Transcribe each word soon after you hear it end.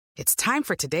It's time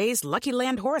for today's Lucky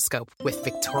Land horoscope with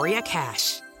Victoria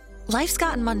Cash. Life's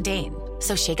gotten mundane,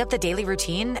 so shake up the daily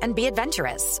routine and be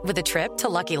adventurous with a trip to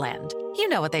Lucky Land. You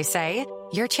know what they say,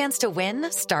 your chance to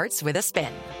win starts with a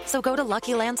spin. So go to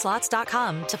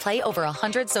LuckyLandSlots.com to play over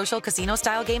 100 social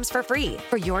casino-style games for free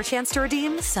for your chance to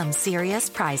redeem some serious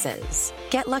prizes.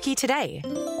 Get lucky today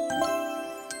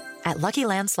at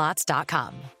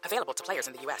LuckyLandSlots.com. Available to players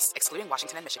in the U.S., excluding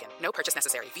Washington and Michigan. No purchase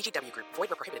necessary. VGW Group. Void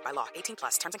where prohibited by law. 18+.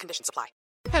 Terms and conditions apply.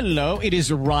 Hello, it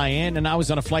is Ryan, and I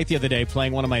was on a flight the other day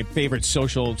playing one of my favorite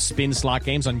social spin slot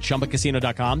games on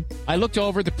ChumbaCasino.com. I looked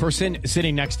over at the person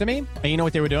sitting next to me, and you know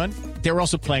what they were doing? They were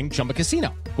also playing Chumba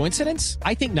Casino. Coincidence?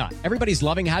 I think not. Everybody's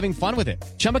loving having fun with it.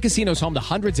 Chumba Casino is home to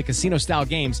hundreds of casino-style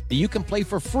games that you can play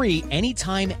for free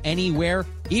anytime, anywhere,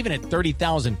 even at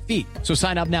 30,000 feet. So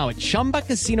sign up now at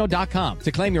ChumbaCasino.com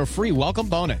to claim your free welcome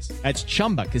bonus. That's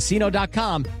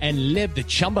ChumbaCasino.com and live the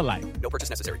Chumba life. No purchase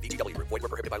necessary. VGW Group. Void where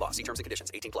prohibited by law. See terms and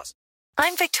conditions. 18+.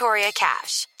 I'm Victoria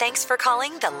Cash. Thanks for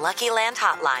calling the Lucky Land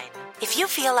Hotline. If you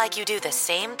feel like you do the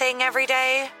same thing every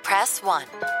day, press 1.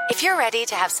 If you're ready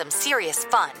to have some serious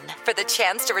fun for the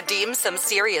chance to redeem some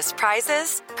serious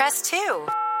prizes, press 2.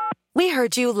 We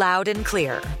heard you loud and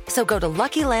clear. So go to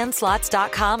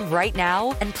LuckyLandSlots.com right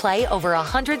now and play over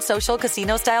 100 social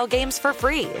casino-style games for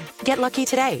free. Get lucky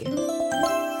today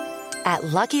at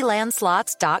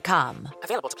LuckyLandSlots.com.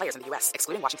 Available to players in the U.S.,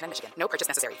 excluding Washington and Michigan. No purchase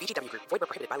necessary. VGW Group. Void where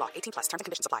prohibited by law. 18+. Terms and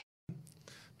conditions apply.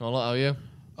 Not a lot, how are you?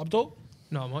 Abdul?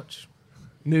 Not much.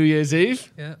 New Year's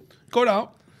Eve? Yeah. Going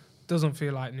out? Doesn't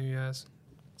feel like New Year's.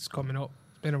 It's coming up.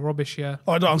 It's been a rubbish year.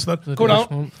 Oh, I don't answer that. Going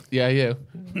out? Yeah, you.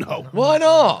 No. Why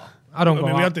not? I don't go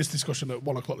We out. had this discussion at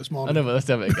 1 o'clock this I morning. know, but let's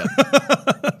have it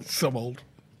again. So old.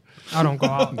 I don't go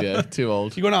out. Yeah, too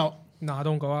old. You going out? No, I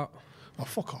don't go out. Oh,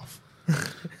 fuck off.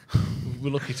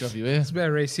 We're lucky to have you here. It's a bit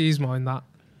of racism in that.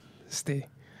 Steve.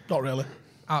 Not really.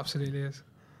 Absolutely is.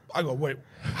 I go, wait,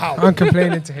 how? I'm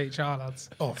complaining to HR, lads.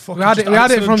 Oh, fuck We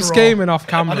had it from scheming off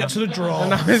camera. Add it to the draw.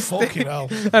 And now it's Fucking hell.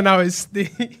 And now it's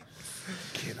Steve.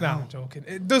 No, I'm joking.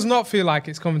 It does not feel like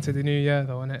it's coming to the new year,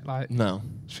 though, innit? Like, No.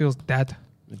 it feels dead.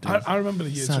 I remember the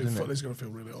year Sad, 2000. isn't it? This is going to feel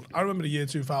really old. I remember the year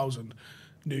 2000,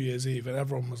 New Year's Eve, and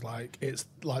everyone was like, it's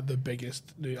like the biggest.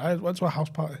 I went to a house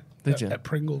party. Did at, you? At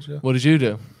Pringles, yeah. What did you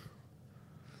do?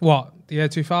 What? The year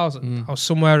 2000? I was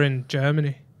somewhere in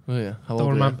Germany. Oh, yeah. How Don't old were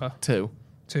you? remember. 2.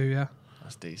 2, yeah.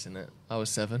 That's decent, isn't it? I was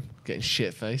 7, getting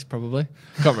shit-faced, probably.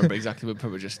 Can't remember exactly, but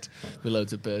probably just with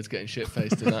loads of birds getting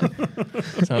shit-faced and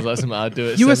that. Sounds like something I'd do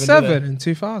at 7. You were 7 didn't in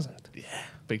 2000? it? Yeah,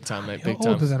 big time, mate, You're big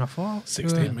older time. than I thought.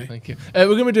 16, mate. Thank you. We're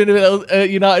going to be doing a little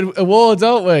United awards,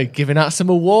 aren't we? Giving out some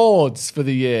awards for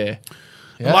the year.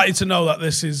 I'd like you to know that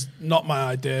this is not my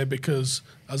idea because,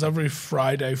 as every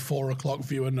Friday 4 o'clock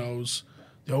viewer knows,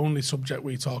 the only subject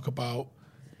we talk about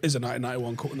is a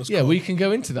 1991 cut in the score. Yeah, we can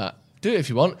go into that. Do it if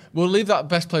you want. We'll leave that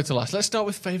best play to last. Let's start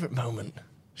with favourite moment,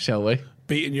 shall we?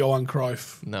 Beating Johan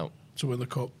Cruyff No. to win the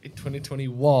cup. In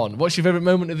 2021. What's your favourite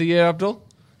moment of the year, Abdul?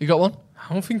 You got one?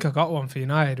 I don't think I got one for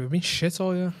United. We've been shit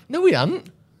all year. No, we haven't.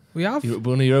 We have. You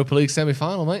won a Europa League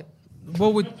semi-final, mate.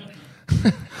 Well, we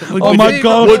Oh my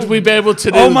God. Would we be able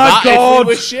to do Oh my that God. if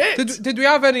we were shit? did we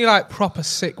have any like proper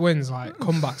sick wins, like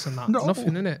comebacks and that?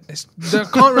 Nothing in it. I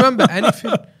can't remember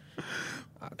anything.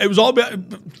 It was all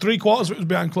 3/4 of it was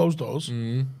behind closed doors.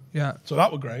 Yeah. So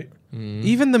that was great.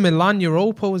 Even the Milan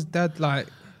Europa was dead. Like,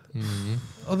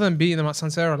 other than beating them at San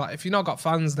Siro, like if you've not got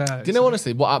fans there. Do you know,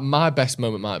 honestly, what my best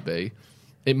moment might be?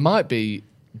 It might be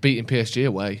beating PSG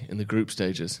away in the group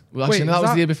stages. Well, actually, no, that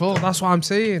was the year before. That's what I'm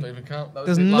saying. Don't even count. That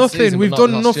was There's last nothing. season, We've but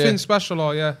done not last nothing year. special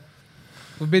all year.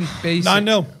 We've been basic.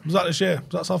 9-0. Was that this year?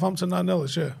 Was that Southampton 9-0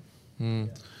 this year?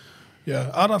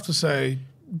 Yeah, I'd have to say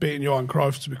beating Johan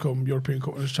Cruyff to become European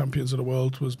Cup Winners' Champions of the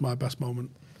World was my best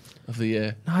moment. Of the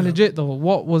year. Nah, legit though.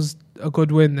 What was a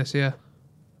good win this year?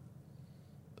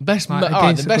 Best, Like, all right,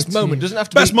 against the a best good moment team. doesn't have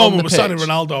to Best be on moment the was signing pitch.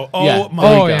 Ronaldo. Oh Yeah. my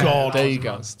Oh, yeah. God. There you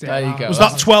go. There you go. Was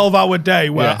that 12-hour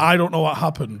day where Yeah. I don't know what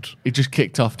happened? It just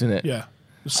kicked off, didn't it? Yeah.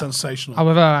 It was sensational. I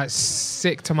was like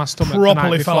sick to my stomach. the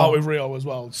Properly night fell before. out with Rio as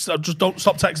well. So just don't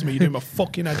stop texting me. You're doing my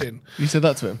fucking head in. You said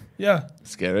that to him? Yeah.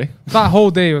 Scary. That whole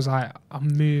day was like a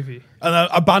movie. And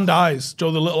I banned eyes.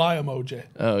 Joe, the little eye emoji.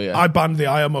 Oh, yeah. I banned the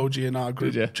eye emoji in our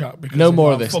group Did you? chat because No more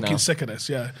I'm of this fucking now. sick of this.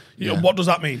 Yeah. Yeah. What does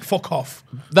that mean? Fuck off.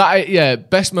 That, yeah,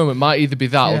 best moment might either be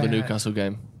that or the Yeah. Newcastle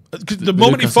game. 'Cause the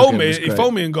moment he Newcastle phoned game me, was he great.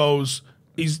 phoned me and goes,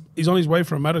 "He's on his way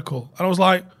for a medical," and I was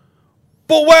like,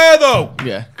 "But where though?"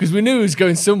 Yeah, because we knew he was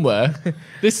going somewhere.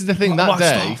 This is the thing, that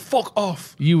Blaster, day, fuck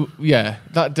off.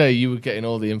 that day you were getting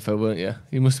all the info, weren't you?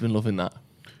 You must have been loving that.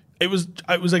 It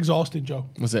was exhausting, Joe.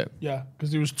 Was it? Yeah, because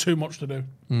there was too much to do.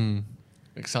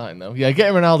 Exciting though. Yeah,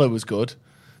 getting Ronaldo was good.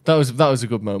 That was a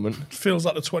good moment. Feels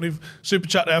like the 20 super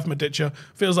chat to F Ditcher.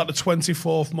 Feels like the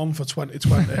 24th month of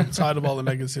 2020. Tired of all the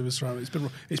negatives around.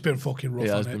 It's been fucking rough.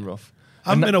 Yeah, it's been rough. I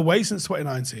haven't been away since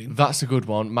 2019. That's a good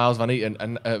one. Miles Van Eaton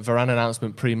and Varane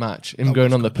announcement pre-match. Him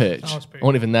going on the pitch. I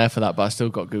wasn't even there for that, but I still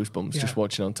got goosebumps just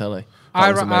watching on telly.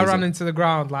 I ran into the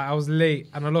ground, like I was late,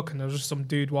 and I look and there was just some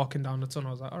dude walking down the tunnel.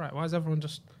 I was like, all right, why is everyone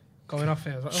just going off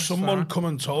here? I was like, Someone come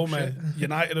and told me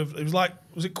United have, it was like,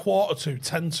 was it 10:45,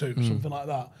 10:45, something like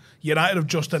that. United have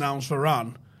just announced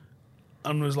Varane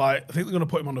and was like, I think they're going to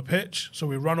put him on the pitch. So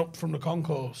we ran up from the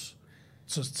concourse.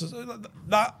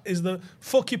 That is the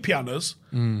fuck your pianos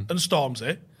and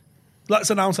Stormzy. Let's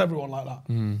announce everyone like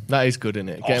that. That is good, isn't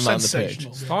it? Get him out on the pitch.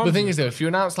 Stormzy. The thing is, though, if you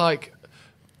announce like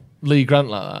Lee Grant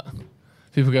like that,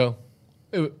 people go,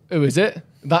 "Who is it?"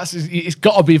 It's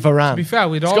got to be Varane. To be fair,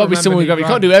 we'd all it's got to be someone. You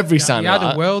can't do every sign. He had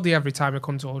like a worldie every time he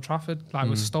come to Old Trafford, like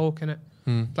with Stoke in it.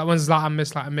 That one's like I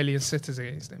missed like 1 million sitters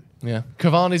against him. Yeah,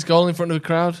 Cavani's goal in front of the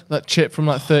crowd. That chip from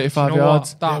like 35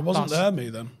 yards. It wasn't there, me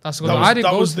then. That's good. I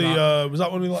didn't go was to the that. was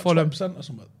that when we like Fulham. 20% or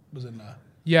something was in there?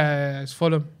 Yeah, it's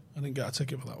Fulham. I didn't get a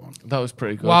ticket for that one. That was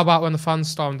pretty good. What about when the fans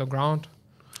stormed the ground?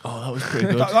 Oh, that was pretty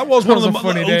good. That was one of the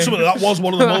funny day. ultimately that was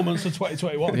one of the moments of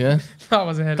 2021. Yeah, That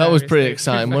was a hilarious that was pretty day.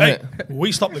 exciting, wasn't it?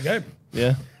 We stopped the game.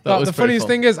 Yeah, Like, the funniest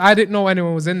thing is, I didn't know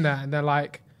anyone was in there, and they're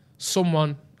like,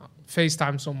 someone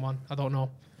FaceTime someone, I don't know.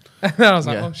 And then I was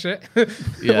like, Yeah. oh shit.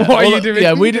 Yeah. What are you doing?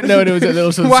 Yeah, we didn't know anyone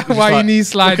was at the Why are you knee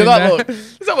sliding Look at there? that,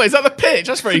 look. Is that the pitch?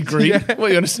 That's very green. What, are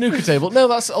you on a snooker table? No,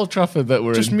 that's Old Trafford that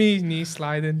we're Just in. me knee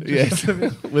sliding. Yes,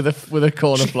 with a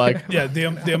corner flag. Yeah, the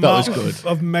was amount good.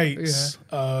 of mates,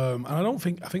 and I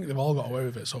think they've all got away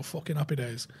with it. So fucking happy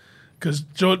days. Because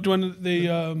when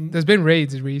the There's been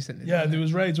raids recently. there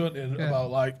was raids, weren't there,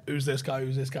 about like who's this guy,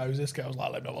 who's this guy, who's this guy. I was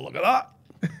like, let me have a look at that.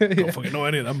 Don't fucking know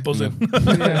any of them. Buzzing.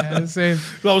 Yeah, same.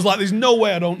 But I was like, there's no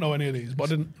way I don't know any of these, but I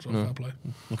didn't. So fair play.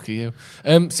 Look at you.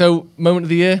 So moment of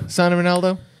the year, signing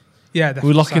Ronaldo. Yeah, We're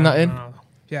definitely locking that signing in? Ronaldo.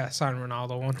 Yeah, sign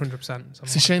Ronaldo 100%.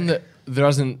 It's a shame that there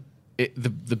hasn't.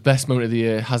 The best moment of the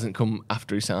year hasn't come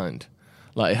after he signed.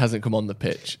 Like it hasn't come on the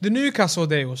pitch. The Newcastle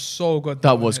day was so good.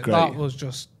 That was great. That was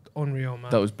just unreal, man.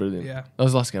 That was brilliant. Yeah. That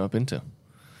was the last game I've been to.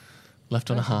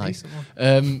 Left on a That's a high. decent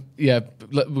one. Yeah,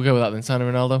 we'll go with that then. Signing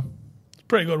Ronaldo.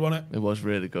 Pretty good, wasn't it? It was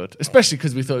really good, especially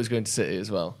because we thought he was going to City as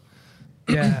well.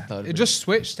 Yeah, That would've it been- just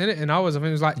switched, didn't it? In hours. I think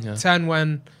it was like Yeah. 10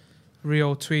 when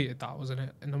Rio tweeted that, wasn't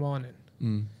it, in the morning?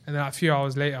 And then a few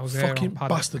hours later, I was there Fucking on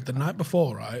Paddock. bastard. The night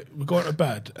before, right? We're going to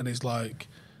bed, and he's like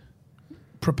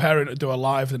preparing to do a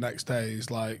live the next day. He's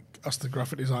like, asked the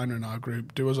graphic designer in our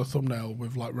group, do us a thumbnail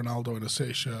with like Ronaldo in a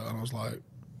City shirt, and I was like,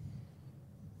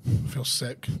 I feel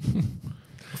sick.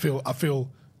 I feel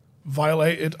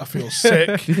violated. I feel sick.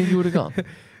 Do you think he would have gone?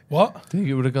 What? Do you think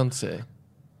he would have gone to City?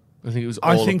 I think it was.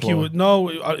 I all think he applaud. would. No,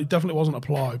 it definitely wasn't a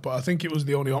ploy, but I think it was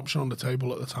the only option on the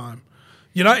table at the time.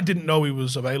 United didn't know he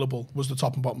was available. Was the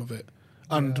top and bottom of it,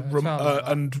 and Yeah, it felt like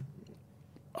that. and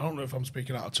I don't know if I'm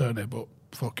speaking out of turn here, but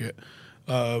fuck it.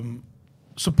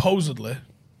 Supposedly,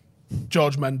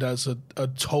 George Mendes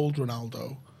had told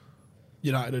Ronaldo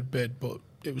United had bid, but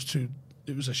it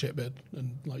was a shit bid,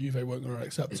 and like Juve weren't going to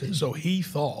accept it. So he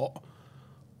thought,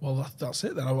 well, that's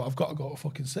it then. I've got to go to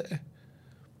fucking City.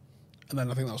 And then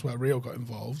I think that's where Rio got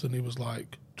involved, and he was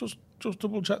like, just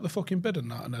double check the fucking bid and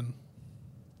that, and then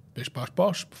bish bash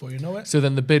bosh before you know it. So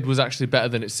then the bid was actually better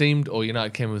than it seemed, or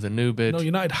United came with a new bid. No,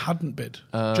 United hadn't bid.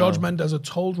 George Mendes had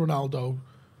told Ronaldo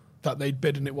that they'd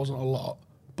bid and it wasn't a lot,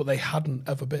 but they hadn't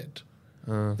ever bid.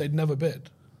 They'd never bid.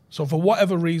 So for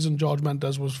whatever reason, George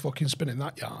Mendes was fucking spinning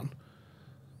that yarn,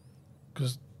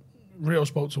 because Rio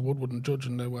spoke to Woodward and Judge,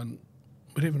 and they went,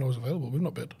 we didn't even know it was available. We've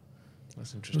not bid.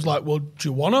 That's It interesting. was like, well, do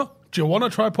you wanna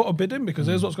try put a bid in, because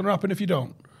here's what's going to happen if you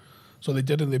don't. So they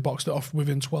did, and they boxed it off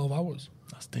within 12 hours.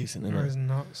 That's decent, That isn't is it?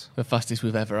 nuts. The fastest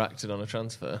we've ever acted on a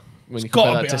transfer. When you gotta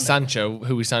compare that be, to hasn't it? Sancho,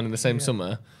 who we signed in the same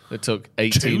summer, that took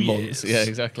 18 2 months. years. Yeah,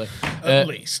 exactly. At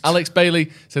least. Alex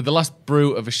Bailey said, the last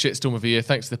brew of a shitstorm of a year.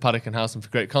 Thanks to the Paddock and Howson for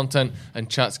great content. And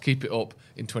chats, keep it up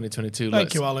in 2022.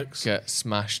 Thank you, Alex. Get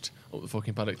smashed up the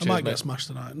fucking Paddock. I Cheers, might mate. get smashed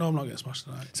tonight. No, I'm not getting smashed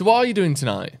tonight. So what are you doing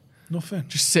tonight? Nothing.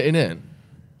 Just sitting in?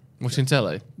 Watching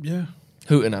telly? Yeah.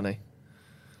 Hootenanny?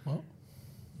 What?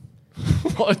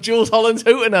 What, Jules Holland's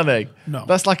Hootenanny? No.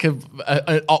 That's like an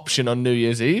option on New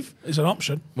Year's Eve. It's an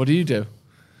option. What do you do?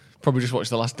 Probably just watch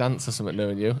The Last Dance or something,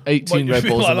 knowing you. What, 18 you Red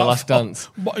feel Bulls like and The that Last for- Dance.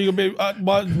 What are you gonna be?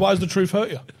 Why does the truth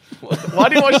hurt you? Why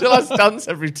do you watch The Last Dance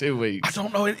every 2 I weeks?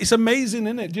 don't know. It's amazing,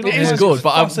 isn't it? Do you know It what is I mean? good, It's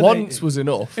but fascinating. once was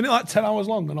enough. Isn't it like 10 hours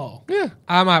long and all? Yeah.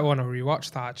 I might want to rewatch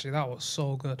that, actually. That was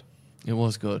so good. It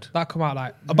was good. That come out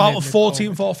like About a mid-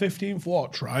 14th or 15th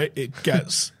watch, right? It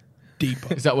gets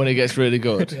deeper. Is that when it gets really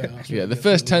good? Yeah, that's when it The gets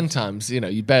first really 10 times,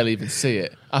 you barely even see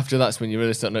it. After that's when you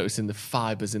really start noticing the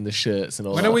fibres in the shirts and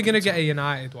all When that. are we going to get a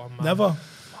United one, man? Never.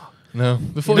 No.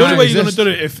 The only way you're going to do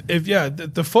it,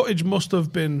 if the footage must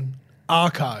have been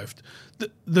archived.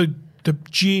 The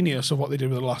genius of what they did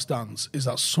with The Last Dance is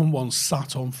that someone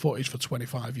sat on footage for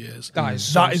 25 years. That is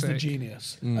so That is the sick.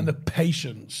 genius. And the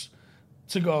patience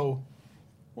to go,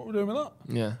 what are we doing with that?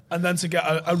 Yeah. And then to get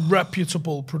a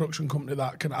reputable production company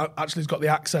that can actually has got the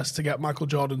access to get Michael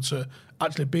Jordan to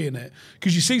actually be in it.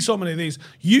 Because you see so many of these,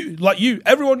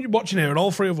 everyone watching here, and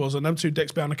all three of us, and them two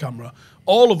dicks behind the camera,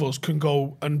 all of us can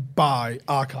go and buy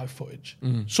archive footage.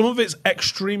 Some of it's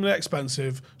extremely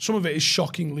expensive, some of it is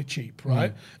shockingly cheap,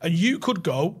 right? And you could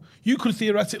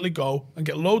theoretically go and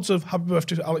get loads of Happy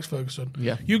Birthday to Alex Ferguson.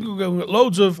 Yeah. You can go and get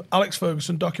loads of Alex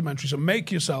Ferguson documentaries and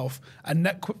make yourself a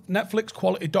Netflix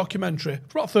quality documentary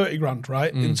for about 30 grand,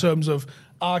 right? In terms of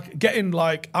getting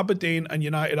like Aberdeen and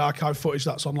United archive footage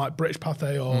that's on like British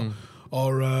Pathé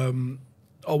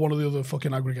or one of the other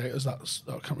fucking aggregators.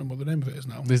 I can't remember what the name of it is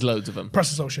now. There's loads of them.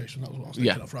 Press Association, that was what I was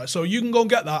thinking Yeah. of, right? So you can go and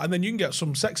get that, and then you can get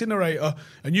some sexy narrator,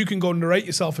 and you can go and narrate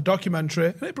yourself a documentary,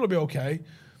 and it'll probably be okay.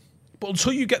 But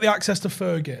until you get the access to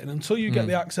Fergie, and until you get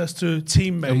the access to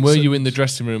teammates... And were you in the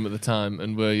dressing room at the time?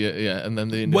 And were you, and then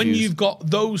the interviews? When you've got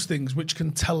those things which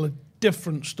can tell a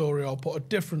different story or put a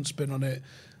different spin on it,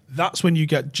 that's when you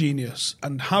get genius.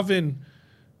 And having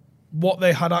what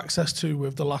they had access to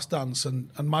with The Last Dance and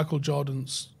Michael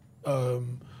Jordan's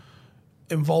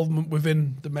involvement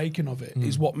within the making of it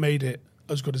is what made it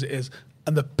as good as it is.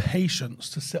 And the patience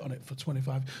to sit on it for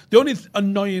 25. The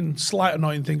only slight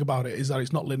annoying thing about it is that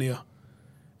it's not linear.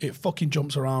 It fucking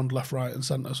jumps around left, right, and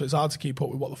centre, so it's hard to keep up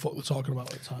with what the fuck they're talking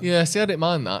about at the time. Yeah, see, I didn't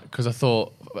mind that because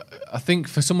I think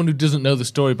for someone who doesn't know the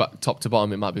story back top to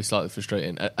bottom, it might be slightly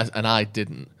frustrating, and I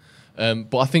didn't.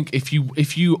 But I think if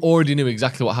you already knew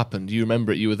exactly what happened, you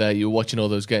remember it, you were there, you were watching all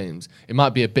those games, it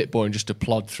might be a bit boring just to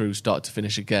plod through start to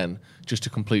finish again, just a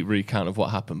complete recount of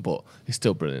what happened, but it's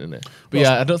still brilliant, isn't it? But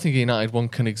I don't think a United one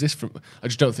can exist from... I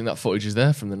just don't think that footage is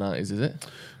there from the 90s, is it?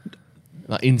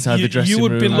 Like inside the dressing room. You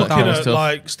would be looking kind of at stuff.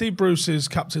 like Steve Bruce's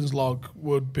captain's log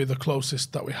would be the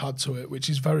closest that we had to it, which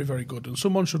is very, very good. And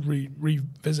someone should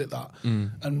revisit that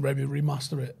and maybe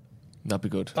remaster it. That'd be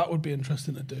good. That would be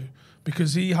interesting to do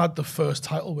because he had the first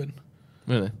title win.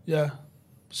 Really? Yeah.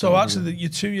 So actually,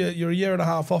 you're a year and a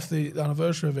half off the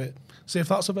anniversary of it. See if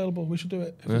that's available. We should do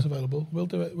it. If it's available, we'll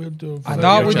do it. We'll do it. I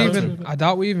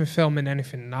doubt we're even filming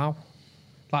anything now.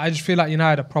 Like I just feel like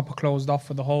United are proper closed off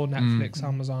for the whole Netflix,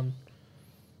 Amazon.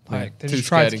 Like they Too just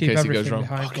try scared to in keep case it goes everything wrong.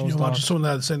 behind Can you closed imagine doors. someone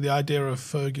there saying the idea of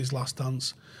Fergie's Last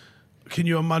Dance? Can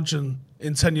you imagine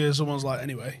in 10 years someone's like,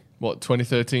 anyway? What,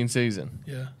 2013 season?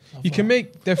 Yeah. You can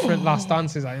make different last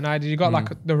dances at United. You got like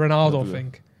the Ronaldo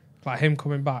thing, like him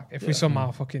coming back. If we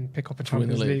somehow fucking pick up a win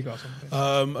the Champions league. League or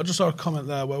something. I just saw a comment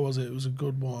there. Where was it? It was a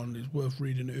good one. It's worth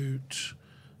reading out.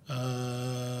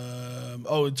 In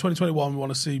 2021, we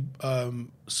want to see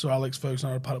Sir Alex Ferguson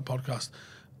on a Paddock podcast.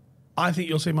 I think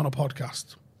you'll see him on a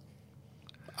podcast.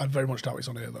 I very much doubt he's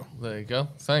on here, though. There you go.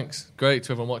 Thanks. Great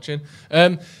to everyone watching.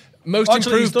 Most Actually, he's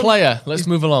improved done- player. Let's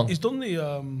move along. He's done the...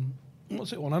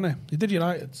 what's it one, hasn't he? He did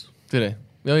United's. Did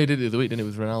he? Oh, he did it the other week, didn't he,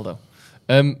 with Ronaldo?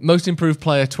 Most improved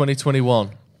player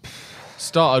 2021.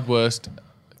 Started worst.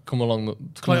 Come along the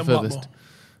Clayton furthest.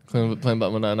 Playing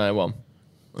Blackmore 991.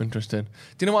 Interesting.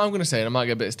 Do you know what I'm going to say? And I might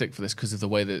get a bit of stick for this because of the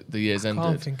way that the year's ended.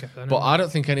 Can't think of anyone. But I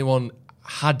don't think anyone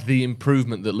had the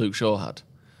improvement that Luke Shaw had.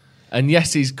 And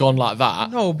yes, he's gone like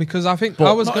that. No, because I think But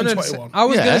I was not in gonna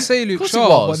 21. say of Luke course he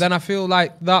Shaw, was. but then I feel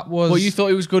like that was. Well, you thought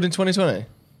he was good in 2020?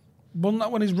 Wasn't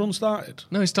that when his run started?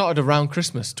 No, he started around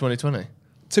Christmas 2020.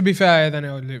 To be fair, then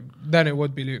it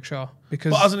would be Luke Shaw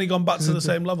because But hasn't he gone back to the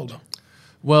same level, though?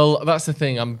 Well, that's the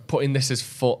thing. I'm putting this as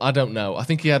full. I don't know. I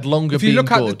think he had longer If you being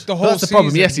look at good. the whole That's the problem.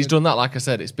 season, Yes, he's you- done that. Like I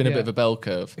said, it's been a Yeah. bit of a bell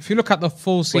curve. if you look at the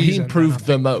full season, But he then improved I the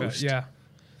think most. yeah,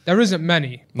 there isn't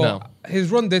many. But No.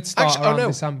 his run did start Actually, oh, around no.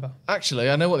 December.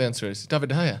 Actually, I know what the answer is. David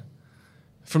De Gea.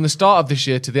 From the start of this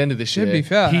year to the end of this To year, be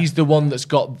fair. he's the one that's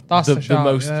got That's the the shout,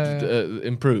 most yeah.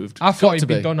 improved. I thought Got he'd to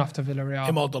be done after Villarreal.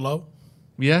 Him or Delo?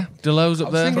 Yeah, Delo's I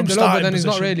up was there. thinking From Delo, but starting then he's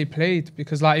not position. really played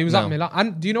because like he was No. at Milan.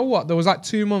 And do you know what? There was like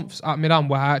 2 months at Milan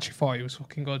where I actually thought he was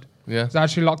fucking good. Yeah. I was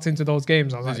actually locked into those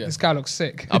games. I was like, you? this guy looks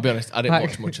sick. I'll be honest, I didn't Like-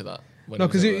 watch much of that. when No, he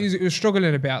was because over there. he was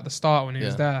struggling a bit at the start when he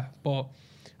was Yeah. there. But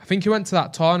I think he went to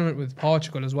that tournament with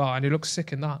Portugal as well, and he looks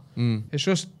sick in that. It's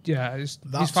just, he's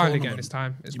That finally tournament, getting his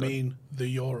time. It's You good. mean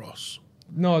the Euros?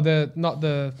 No, not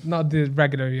the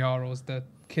regular Euros, the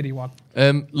kiddie one.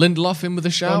 Lindelof in with a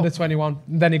shout? Under 21.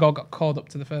 Then he got called up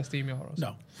to the first team Euros.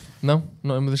 No. No,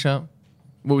 not in with a shout.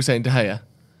 What were we saying, De Gea?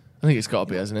 I think it's got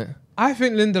to be, hasn't it? I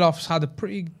think Lindelof's had a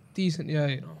pretty decent year,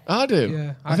 you know. I do.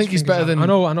 Yeah, I think he's better than... I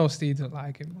know Steve doesn't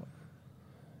like him,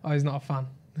 but he's not a fan.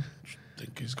 I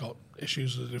think he's got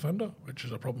issues as a defender, which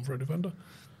is a problem for a defender.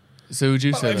 So would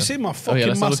you say Have you seen my fucking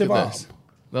let's massive look at arm? this.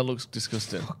 That looks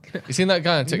disgusting. You seen that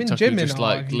guy on You've been TikTok who gymming just or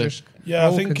like have you lift... just Yeah, I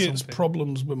broken think it's something?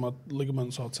 problems with my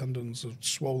ligaments or tendons have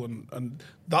swollen, and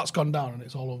that's gone down, and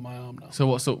it's all over my arm now. So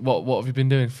what have you been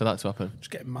doing for that to happen?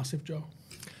 Just getting massive, Joe.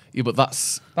 Yeah, but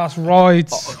that's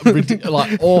right.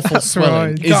 like awful That's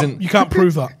swelling right. isn't... You can't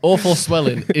prove that. Awful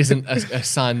swelling isn't a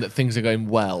sign that things are going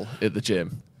well at the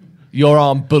gym. Your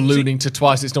arm ballooning to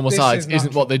twice its normal this size is isn't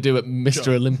natural. what they do at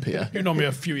Mr. Olympia. You know me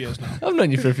a few years now. I've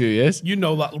known you for a few years. You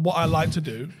know that what I like to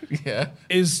do Yeah.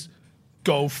 is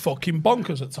go fucking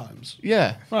bonkers at times.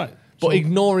 Yeah. Right. But So-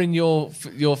 ignoring your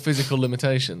physical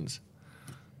limitations.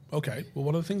 Okay, well,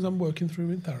 one of the things I'm working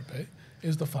through in therapy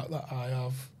is the fact that I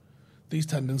have these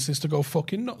tendencies to go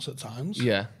fucking nuts at times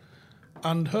Yeah.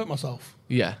 and hurt myself.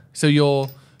 Yeah. So your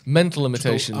mental So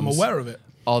limitations I'm aware of it.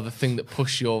 are the thing that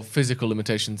push your physical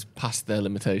limitations past their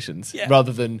limitations Yeah.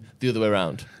 rather than the other way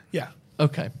around. Yeah.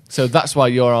 Okay. So that's why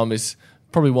your arm is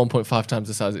probably 1.5 times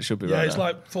the size it should be Yeah, right it's now.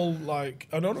 like full, like,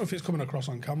 I don't know if it's coming across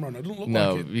on camera, and it doesn't look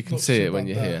No, like it. you can looks see too it when bad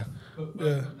you're there. here.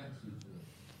 Yeah.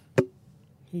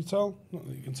 Can you tell? Not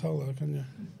that you can tell there, can you?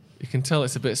 You can tell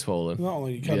it's a bit swollen. Not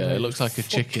only you can. Yeah, there, it looks it's like a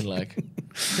chicken fucking- leg.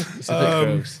 It's a bit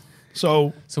gross.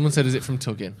 So, Someone said, is it from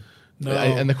tugging? no.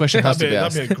 And the question has to be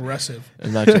asked. That'd be aggressive.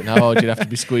 Imagine how hard you'd have to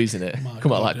be squeezing it. My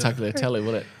Come on, God, like yeah. Tagliatelle,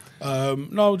 would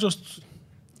it? No, just,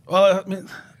 well, I mean,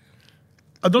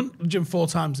 I've done the gym 4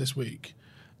 times this week,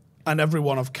 and every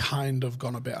one I've kind of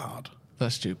gone a bit hard.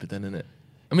 That's stupid then, isn't it?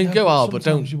 I mean, Yeah, go hard, but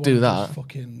don't sometimes you do wanna that. just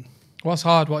Fucking, What's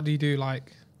hard? What do you do?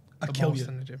 Like I'd the kill most you.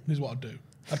 in the gym? Is what I'd do.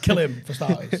 I'd kill him for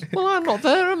starters. Well, I'm not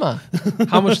there, am I?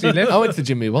 How much do you lift? I went to the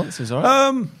gym once, it was all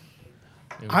right.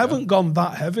 I haven't gone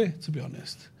that heavy, to be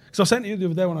honest. Because I sent you the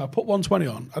other day when I put 120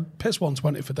 on. I'd piss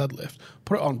 120 for deadlift.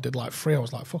 Put it on, did like 3. I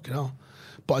was like, fucking hell.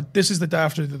 But this is the day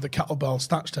after I did the kettlebell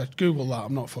snatch test. Google that.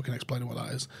 I'm not fucking explaining what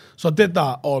that is. So I did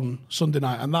that on Sunday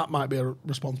night, and that might be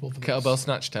responsible for this. Kettlebell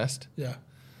snatch test. Yeah.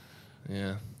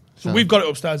 Yeah. So we've got it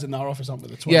upstairs in our office, haven't we?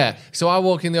 The 20. Yeah, so I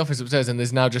walk in the office upstairs and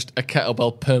there's now just a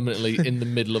kettlebell permanently in the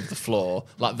middle of the floor.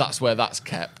 Like, that's where that's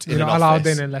kept. You're in not an allowed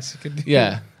office. in unless you can do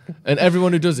Yeah. And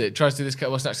everyone who does it tries to do this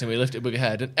kettlebell snatch thing where you lift it above your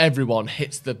head, and everyone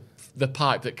hits the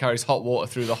pipe that carries hot water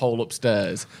through the hole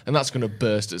upstairs, and that's going to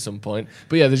burst at some point.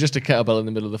 But yeah, there's just a kettlebell in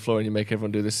the middle of the floor, and you make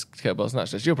everyone do this kettlebell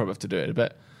snatch test. You'll probably have to do it in a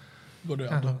bit. Go do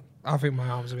it. I I'll do it. don't- I think my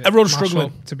arms are a bit Everyone's mashed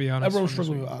struggling. up, to be honest. Everyone's from this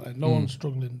struggling week. with that. No one's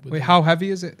struggling with Wait, it. how heavy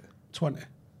is it? 20.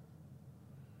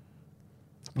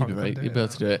 You'll be right. You'll be able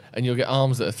to do it, and you'll get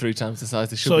arms that are 3 times the size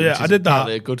they should So, be. yeah, which I is did that.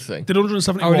 apparently a good thing. Did I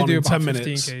 171 only do in about 10 15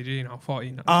 minutes. kg, you know,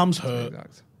 14. Arms to be hurt.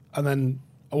 exact. And then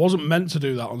I wasn't meant to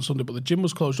do that on Sunday, but the gym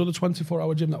was closed. So the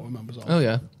 24-hour gym that we're members of Oh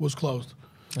yeah, was closed.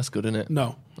 that's good, isn't it?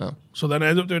 No. No. So then I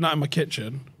ended up doing that in my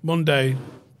kitchen. Monday,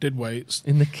 did weights.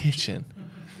 In the kitchen,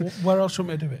 Where else should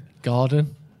I do it?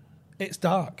 garden. It's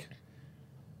dark.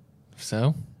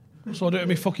 So, So I do it in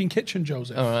my fucking kitchen,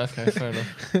 Joseph. all right, okay, fair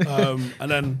enough.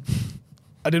 And then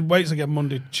I did weights again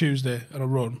Monday, Tuesday, and a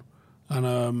run.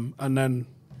 And then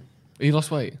You lost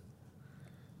weight.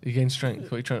 You gained strength.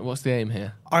 What are you trying? What's the aim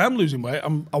here? I am losing weight.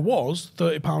 I was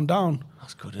 30 pound down.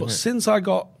 That's good, But isn't it? since I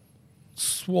got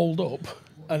swolled up,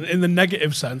 and in the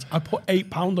negative sense, I put 8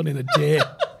 pound on in a day.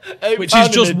 Which is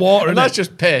just water, and innit? that's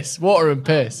just piss. Water and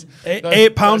piss.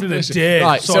 Eight pound in a that's day.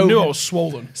 Right, so I knew I was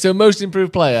swollen. So most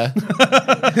improved player,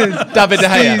 David De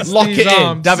Gea. Steve's Lock it in,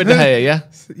 arms. David De Gea. Yeah.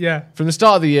 Yeah. From the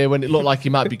start of the year, when it looked like he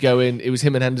might be going, it was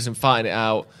him and Henderson fighting it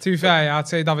out. To be fair, I'd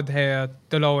say David De Gea,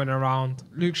 Delo in around.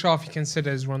 Luke Shaw, if you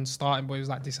consider his run starting, but it was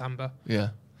like December. Yeah.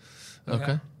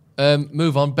 Okay.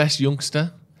 Move on. Best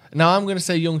youngster. Now I'm going to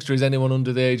say youngster is anyone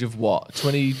under the age of what?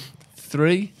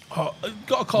 23. Oh,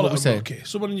 got to call What we it a saying? rookie.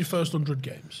 Someone in your first 100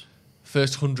 games.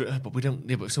 First 100, but we don't.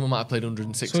 Yeah, but someone might have played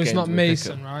 106 So games. it's not and we pick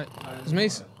Mason, him. right?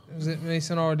 Was it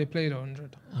Mason already played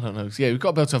 100? I don't know. Yeah, we've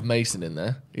got to be able to have Mason in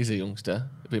there. He's a youngster,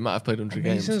 but he might have played 100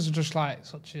 games. Mason's just like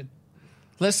such a...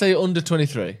 Let's say under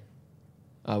 23.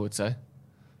 I would say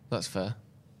that's fair.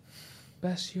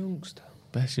 Best youngster.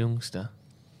 Best youngster.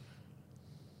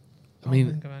 I Can't mean,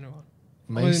 think of anyone.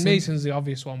 Mason, Mason's the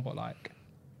obvious one, but like,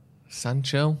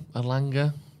 Sancho,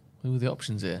 Alanga. Who are the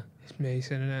options here? it's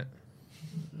Mason, isn't it?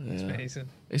 It's Yeah. Mason.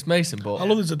 It's Mason, but I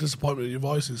love there's a disappointment in your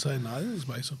voice in saying that. I think it's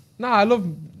Mason. No, I love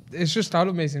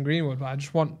Mason Greenwood, but I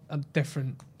just want a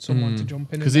different someone to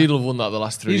jump in. because he'll have won that the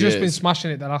last 3 He's years. just been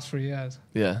smashing it the last 3 years.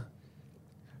 Yeah,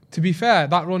 To be fair,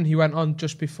 that run he went on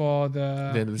just before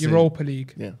the end of the Europa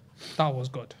League, yeah. that was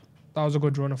good. That was a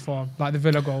good run of form. Like the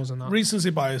Villa goals and that. Recency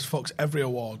bias fucks every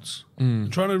awards. I'm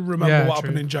trying to remember what true.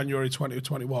 happened in January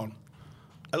 2021.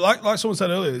 Like someone said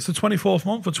earlier, it's the 24th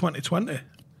month of 2020.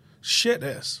 Shit,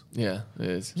 this. Yeah, it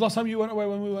is. Was the last time you went away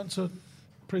when we went to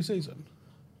pre-season?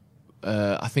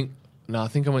 I think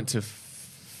I went to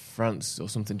France or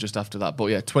something just after that. But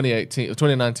yeah,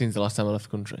 2019 is the last time I left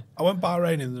the country. I went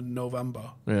Bahrain in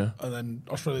November. Yeah. And then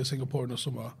Australia, Singapore in the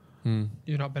summer.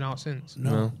 You've not been out since?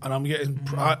 No. And I'm getting...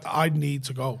 I need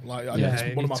to go. Like, it's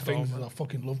you one of need my to go, things man. is I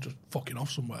fucking love just fucking off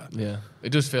somewhere. Yeah,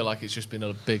 it does feel like it's just been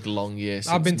a big long year.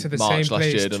 Since I've been to the March same last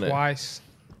place year, doesn't twice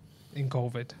in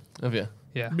COVID. it? Have you?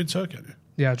 Yeah. You've been to Turkey, haven't you?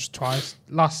 Yeah, just twice.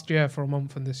 Last year for a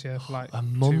month and this year for like A 2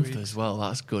 month weeks. as well.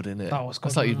 That's good, isn't it? That was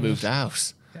That's good, like you've man. moved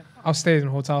house. I stayed in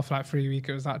a hotel for like 3 weeks.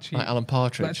 It was that cheap. Like Alan Like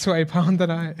Partridge £20 a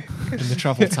night. in the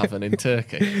travel tavern in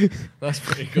Turkey. That's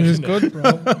pretty It good. was isn't it? good,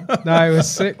 bro. No, it was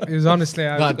sick. It was honestly.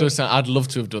 That does sound. I'd love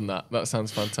to have done that. That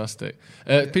sounds fantastic.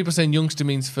 People saying youngster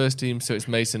means first team, so it's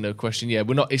Mason, no question. Yeah,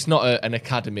 we're not. It's not an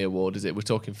academy award, is it? We're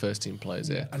talking first team players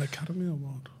here. An Academy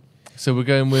Award. So we're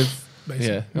going with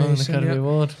Mason. an Mason, academy yeah.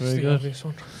 award. Very It's the good. obvious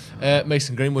one.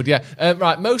 Mason Greenwood, yeah.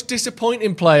 Right, most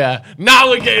disappointing player. Now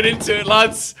we're getting into it,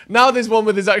 lads. Now there's one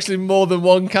where there's actually more than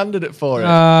one candidate for it.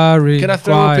 Can I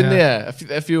throw up in the air?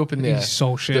 A few up in the air. He's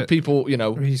so shit. That people,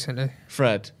 Recently.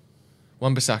 Fred,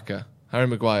 Wan-Bissaka, Harry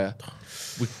Maguire.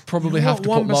 We probably You have to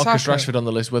want put Marcus Wan-Bissaka? Rashford on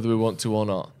the list whether we want to or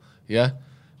not. Yeah?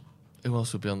 Who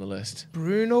else would be on the list?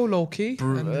 Bruno Loki.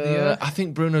 I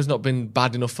think Bruno's not been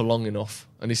bad enough for long enough.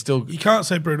 And he's still... You can't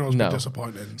say Bruno's No. been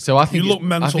disappointing. So I think you look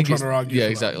mental trying it's- to argue. Yeah, for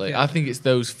that. exactly. Yeah. I think it's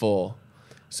those four.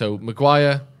 So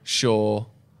Maguire, Shaw,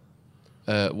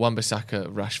 Wan-Bissaka,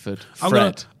 Rashford,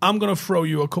 Fred. I'm gonna throw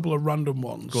you a couple of random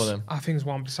ones. Go on then. I think it's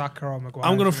Wan-Bissaka or Maguire.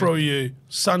 I'm gonna for throw me. you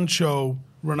Sancho,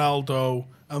 Ronaldo,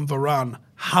 and Varane.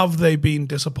 Have they been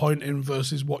disappointing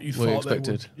versus what you What you thought they would?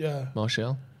 expected? Yeah.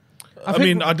 Martial. I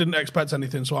mean, I didn't expect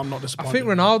anything, so I'm not I disappointed. think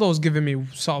Ronaldo's giving me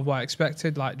sort of what I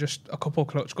expected, like just a couple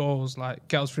clutch goals, like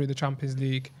get us through the Champions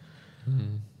League.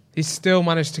 He's still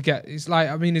managed to get. He's like,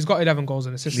 I mean, he's got 11 goals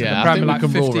and assists in Yeah, the I Premier, think we like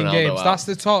can rule 15 Ronaldo games. out. That's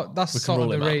the top. That's We can sort of rule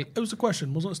the him out. rate. It was the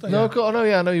question, wasn't it? Stay No, there?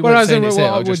 I know you Whereas weren't saying it's it.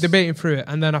 I we're just- debating through it,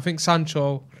 and then I think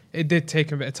Sancho, it did take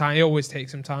him a bit of time. He always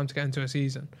takes him time to get into a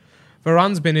season.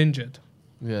 Varane's been injured.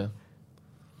 Yeah.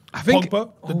 I think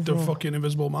Pogba, the overall- fucking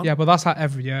invisible man. Yeah, but that's like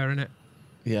every year, isn't it?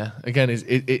 Yeah. Again,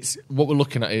 it's what we're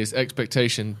looking at is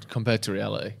expectation compared to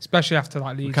reality. Especially after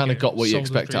like league. We kind of got what you Souls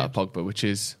of expect out of Dream. Pogba, which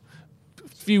is a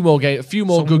few more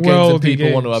Some good games than worldy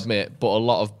people want to games. admit, but a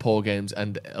lot of poor games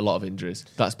and a lot of injuries.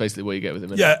 That's basically what you get with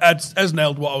him. isn't it? Yeah, Ed's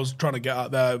nailed what I was trying to get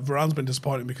at there. Varane's been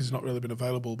disappointing because he's not really been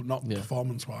available, but not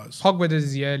performance-wise. Pogba did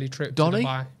his yearly trip Donny? to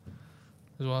Dubai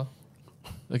as well.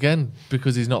 Again,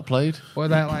 because he's not played. But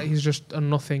that, like, he's just a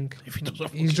nothing. If he doesn't He's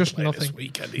fucking just play this nothing.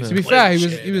 weekend, he's To be playing fair,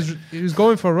 shit. he was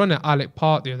going for a run at Alec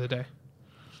Park the other day.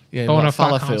 Yeah, Don't know like if that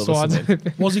counts, Fallowfield so or I something.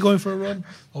 don't- Was he going for a run?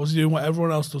 Or was he doing what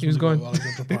everyone else does? He was when going- they go to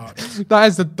Alexandra Park? That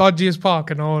is the dodgiest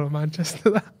park in all of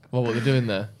Manchester. What were they doing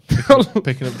there?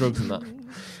 Picking up drugs and that.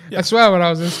 I swear, when I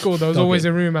was in school, there was Doggy. always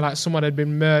a rumor like someone had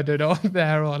been murdered on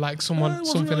there, or like it something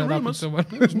wasn't had really happened to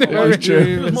rumours. someone. Well, it's true.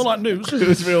 It was more like news. It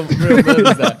was real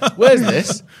murders there. Where's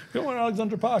this? You know where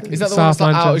Alexandra Park Is that the South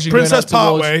one that's like out as you're Princess going out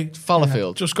towards Parkway.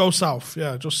 Fallowfield? Just go south.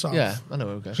 Yeah, just south. Yeah, I know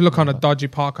where we're going. If you look on a dodgy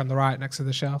park on the right next to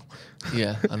the Shell.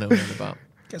 Yeah, I know what I'm about.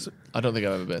 Guess it, I don't think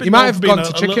I've ever been. You might have been gone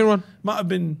to Chicken Run. Might have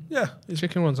been, yeah. It's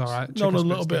Chicken Run's all right. known a Chicken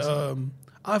little Split's bit. decent.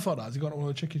 I thought that. He got one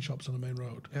of the chicken shops on the main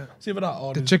road. Yeah. See if that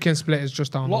or The there's chicken split is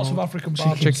just down lots the of road. African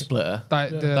bars. Chicken splitter.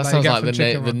 That, That sounds like the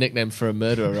name. nickname for a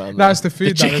murderer around there. That's the food.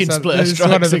 The chicken splitter It's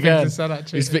one of strikes the things again. they said at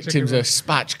His victims Chicken are Run.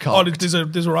 spatchcocked. Oh,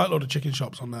 there's a right load of chicken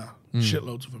shops on there.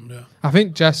 Shitloads of them. Yeah. I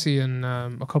think Jesse and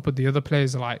a couple of the other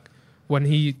players are like when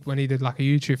he did like a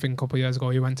YouTube thing a couple of years ago,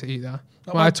 he went to eat there.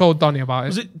 Well, I told Donny about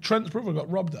Was it. it Trent's brother got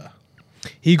robbed there?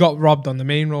 He got robbed on the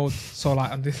main road, so like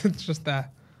I'm just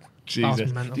there. Jesus. That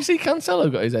was mental. Do you see Cancelo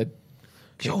got his head?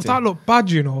 Yo, kicked that in? looked bad,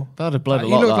 you know. That'd have bled Like, a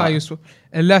he lot. looked that. like he was,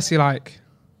 unless he like,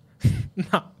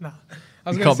 nah. I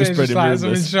was You going can't be to say just spreading like some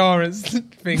rumours. insurance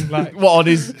thing, like. What on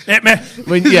his? Hit me.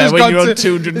 When, He's yeah, just when gone you're on to-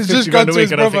 250 he's just grand gone a to his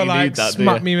week, I don't brother, think you like, need that. Do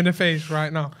smack you? me in the face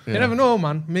right now. Yeah. You never know,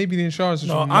 man. Maybe the insurance is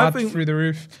No, just I mad think- through the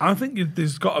roof. I think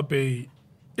there's got to be.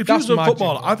 If That's you was a magic,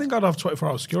 footballer, man. I think I'd have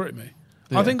 24-hour security. Me,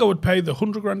 I think I would pay the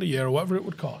 $100,000 a year or whatever it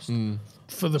would cost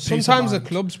for the. peace of Sometimes the mind.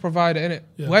 clubs provide it, innit?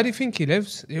 Yeah. Where do you think he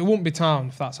lives? It won't be town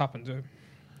if that's happened to him.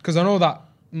 Because I know that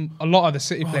a lot of the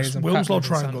City Oh, players it's and Wilmslow Pep live in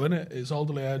Triangle, Centre. isn't it? It's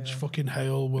Alderley Edge, fucking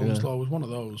Hale, Wilmslow was one of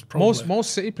those. Probably.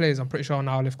 Most City players, I'm pretty sure,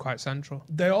 now live quite central.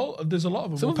 There's a lot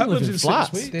of them. Some of Pep them live lives in in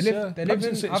flats. City They Suites. live. They Pep's live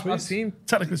in. City I've Suites. seen.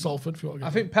 Technically Salford, if you want to I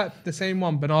get think Pep, the same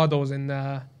one. Bernardo's in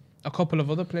a couple of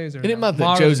other players are in Isn't it there. mad that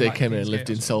Mara's Jose like came in and Kingsgate lived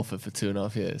in or something. Salford for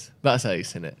 2.5 years? That's ace,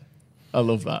 isn't it? I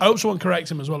love that. I hope someone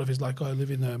corrects him as well if he's like, I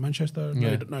live in Manchester. No,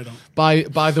 Yeah. no, I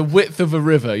don't. By the width of a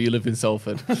river, you live in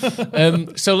Salford.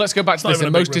 So let's go back to not this. even The a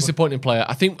big most river. disappointing player.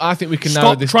 I think we can narrow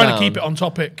Stop this trying down to keep it on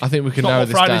topic. I think we can It's not narrow what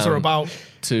this Fridays down are about.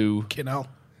 to Kinel.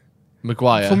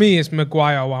 Maguire. For me, it's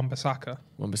Maguire or Wan-Bissaka.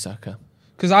 Wan-Bissaka.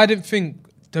 Because I didn't think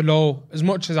Delors, as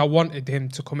much as I wanted him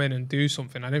to come in and do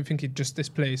something, I didn't think he'd just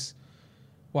displace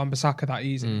Wan-Bissaka that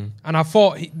easy. And I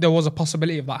thought there was a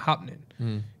possibility of that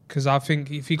happening. Because I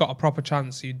think if he got a proper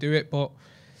chance, he'd do it. But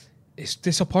it's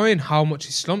disappointing how much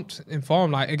he slumped in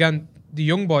form. Like, again, the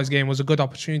Young Boys game was a good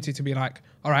opportunity to be like,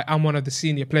 all right, I'm one of the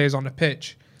senior players on the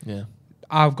pitch. Yeah.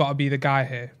 I've got to be the guy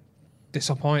here.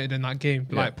 Disappointed in that game.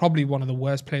 Yeah. Like, probably one of the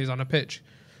worst players on the pitch.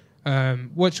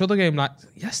 Which other game? Like,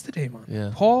 yesterday, man.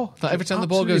 Yeah. Poor. Like every time the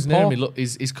ball goes Absolutely near poor. me, look,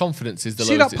 his confidence is the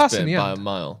See lowest that pass it's in been the by a end?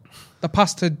 mile. The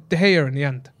pass to De Gea in the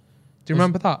end. Do you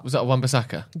remember that? Was that a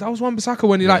Wan-Bissaka? That was Wan-Bissaka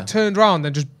when he like turned round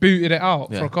and just booted it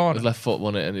out for a corner. With left foot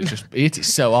won it, and it just he hit it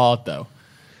so hard though.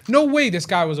 No way this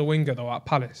guy was a winger though at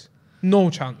Palace.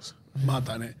 No chance. Mad,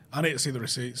 ain't it? I need to see the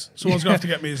receipts. Someone's going to have to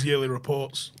get me his yearly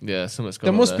reports. Yeah, something's There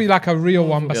going on must be like a real yeah,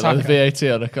 Wan-Bissaka. like the VAT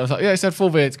on it. I was like, yeah, he said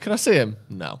full VAT. Can I see him?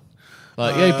 No.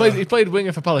 Like, yeah, he played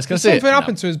winger for Palace. Can I see it? Something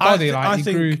happened to his body. He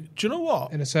think, grew do you know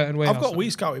what? in a certain way. I've or got something.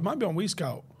 WeScout. It might be on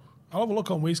WeScout. I'll have a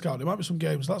look on WeScout. There might be some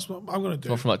games. That's what I'm going to do.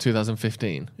 Well, from like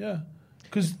 2015. Yeah.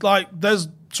 Because, like, there's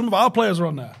some of our players are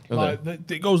on there. Are Like,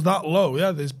 it goes that low.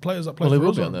 Yeah, there's players that play Well, he for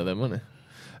will us be on there then, won't he?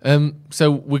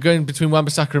 So we're going between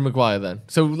Wan-Bissaka and Maguire then.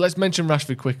 So let's mention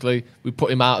Rashford quickly. We put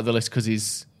him out of the list because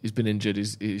he's been injured.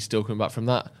 He's still coming back from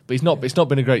that. But he's not. It's not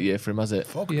been a great year for him, has it?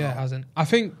 Fuck Yeah, it no. hasn't. I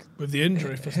think With the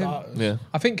injury for starters. Yeah.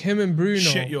 I think him and Bruno.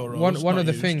 Shit Euros, one not of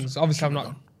the used. things. Obviously, I'm Should've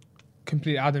not gone.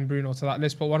 completely adding Bruno to that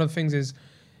list, but one of the things is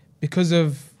because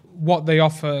of what they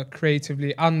offer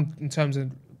creatively and in terms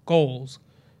of goals,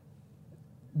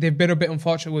 they've been a bit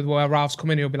unfortunate with where Ralph's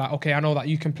come in. He'll be like, okay, I know that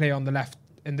you can play on the left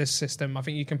in this system. I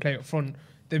think you can play up front.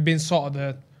 They've been sort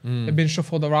of they've been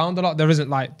shuffled around a lot. There isn't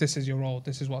like, this is your role.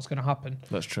 This is what's going to happen.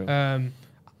 That's true. And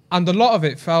a lot of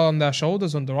it fell on their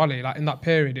shoulders under Ollie. Like in that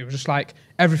period, it was just like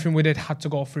everything we did had to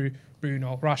go through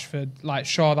Bruno, Rashford, like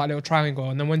Shaw, that little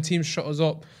triangle. And then when teams shut us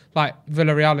up, like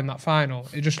Villarreal in that final,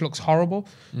 it just looks horrible.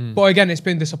 But again, it's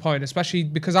been disappointing, especially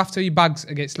because after he bags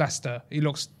against Leicester, he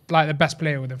looks like the best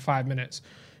player within 5 minutes.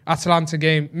 Atalanta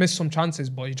game, missed some chances,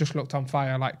 but he just looked on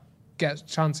fire, like gets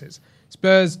chances.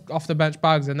 Spurs off the bench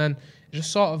bags, and then it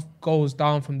just sort of goes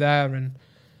down from there. And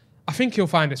I think he'll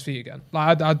find his feet again.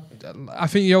 Like I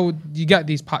think you get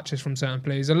these patches from certain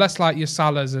players, unless like your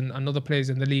Salahs and other players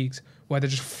in the leagues where they're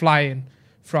just flying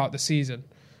throughout the season.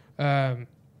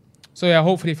 So yeah,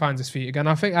 hopefully he finds his feet again.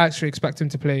 I think I actually expect him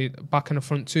to play back in the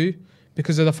front too,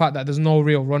 because of the fact that there's no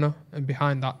real runner and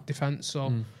behind that defence.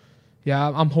 So yeah,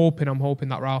 I'm hoping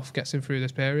that Ralph gets him through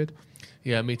this period.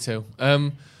 Yeah, me too.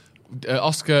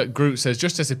 Oscar Groot says,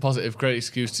 just as a positive, great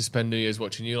excuse to spend New Year's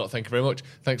watching you lot. Thank you very much.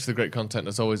 Thanks for the great content.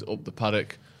 As always, up the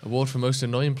paddock. Award for most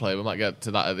annoying player. We might get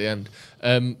to that at the end.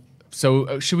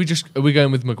 Are we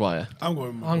going with Maguire? I'm going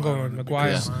with Maguire. I'm going with Maguire,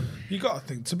 because man. You got to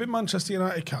think, to be Manchester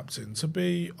United captain, to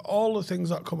be all the things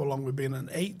that come along with being an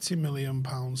 £80 million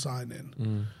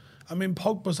signing. I mean,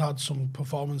 Pogba's had some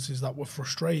performances that were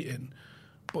frustrating,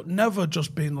 but never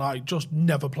just been like, just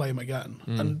never play him again.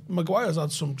 And Maguire's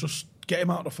had some just get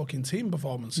him out of the fucking team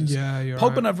performances. Yeah, you're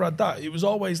Pogba right. never had that. It was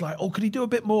always like, oh, could he do a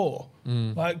bit more?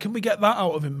 Like, can we get that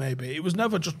out of him maybe? It was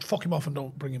never just fuck him off and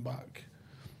don't bring him back.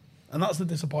 And that's the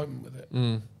disappointment with it.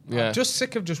 Yeah. I'm just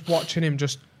sick of just watching him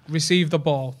just receive the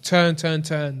ball, turn,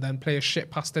 then play a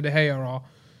shit pass to De Gea or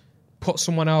put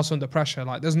someone else under pressure.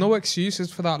 Like, there's no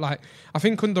excuses for that. Like, I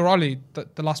think under Ollie,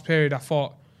 the last period, I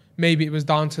thought maybe it was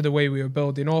down to the way we were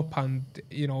building up and,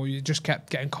 you know, you just kept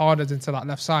getting carded into that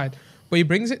left side. But he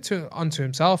brings it onto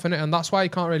himself, innit? And that's why you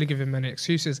can't really give him many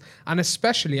excuses. And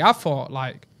especially, I thought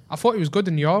he was good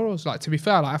in the Euros. Like, to be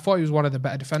fair, I thought he was one of the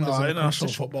better defenders in the International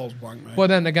competition. football's blank, mate. But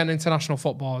then again, international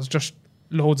football is just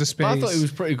loads of space. I thought he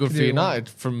was pretty good to for do United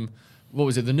from, what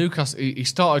was it, the Newcastle. He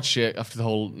started shit after the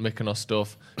whole Mykonos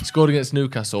stuff. He scored against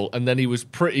Newcastle, and then he was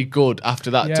pretty good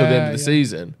after that till the end of the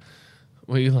season.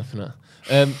 What are you laughing at?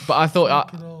 But I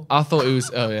thought he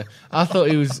was. Oh yeah, I thought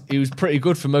he was pretty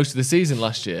good for most of the season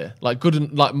last year. Like good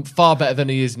and like far better than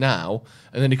he is now.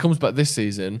 And then he comes back this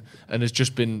season and has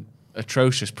just been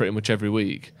atrocious pretty much every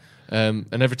week. And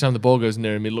every time the ball goes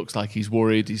near him, he looks like he's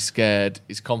worried, he's scared,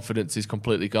 his confidence is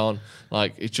completely gone.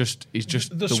 Like he's just the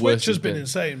worst switch has he's been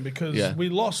insane because Yeah. we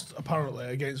lost apparently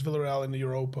against Villarreal in the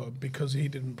Europa because he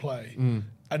didn't play.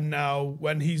 And now,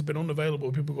 when he's been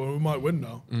unavailable, people go, "We might win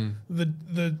now."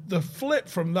 The flip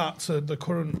from that to the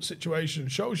current situation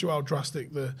shows you how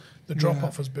drastic the drop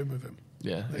off has been with him.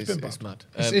 Yeah, it's mad.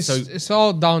 It's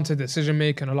all down to decision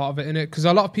making. A lot of it in it, because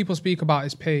a lot of people speak about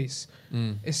his pace.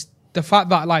 It's the fact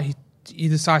that like he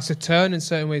decides to turn in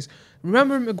certain ways.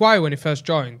 Remember Maguire when he first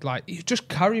joined? Like, he'd just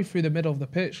carry through the middle of the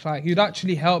pitch. Like, he'd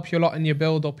actually help you a lot in your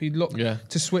build-up. He'd look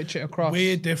to switch it across.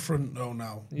 We're different, though,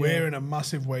 now. Yeah. We're in a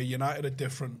massive way. United are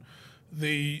different.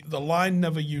 The line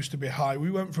never used to be high. We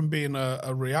went from being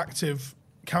a reactive,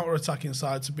 counter-attacking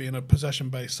side to being a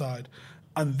possession-based side.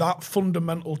 And that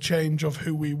fundamental change of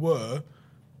who we were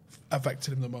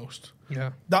affected him the most.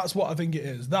 Yeah. That's what I think it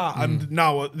is. That, and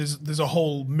now there's a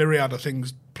whole myriad of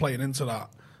things playing into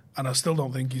that. And I still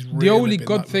don't think he's really... The only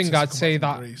good thing I'd say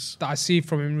that I see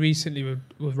from him recently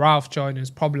with Ralph joining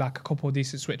is probably like a couple of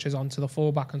decent switches onto the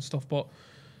fullback and stuff, but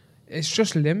it's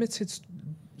just limited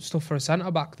stuff for a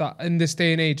centre-back that in this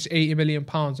day and age, £80 million,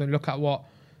 when you look at what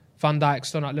Van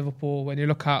Dijk's done at Liverpool, when you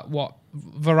look at what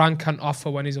Varane can offer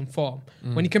when he's in form,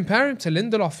 when you compare him to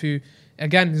Lindelof, who,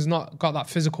 again, has not got that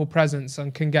physical presence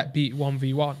and can get beat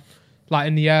 1v1, like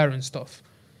in the air and stuff,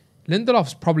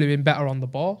 Lindelof's probably been better on the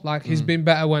ball. Like, he's been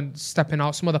better when stepping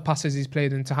out. Some of the passes he's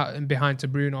played into behind to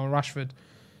Bruno and Rashford.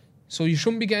 So you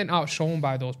shouldn't be getting outshone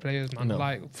by those players, man. No.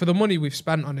 Like, for the money we've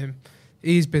spent on him,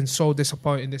 he's been so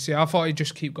disappointing this year. I thought he'd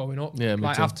just keep going up. Yeah,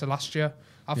 me too. After last year,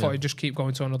 I thought he'd just keep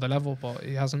going to another level, but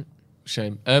he hasn't.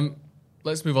 Shame.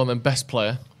 Let's move on then. Best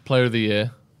player of the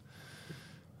year.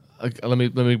 Let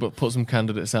me put some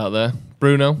candidates out there.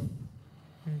 Bruno,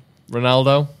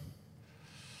 Ronaldo.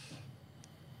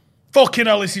 Fucking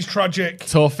hell, this is tragic.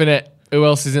 Tough, innit? Who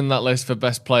else is in that list for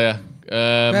best player?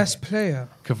 Best player?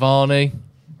 Cavani. I'm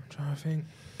trying to think.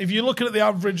 If you're looking at the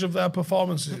average of their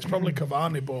performances, it's probably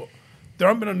Cavani, but there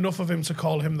haven't been enough of him to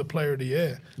call him the player of the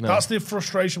year. No. That's the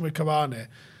frustration with Cavani.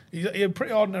 He had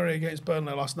pretty ordinary against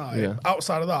Burnley last night. Yeah.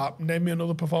 Outside of that, name me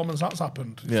another performance that's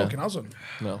happened. It fucking hasn't.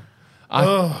 No.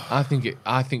 I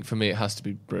think for me it has to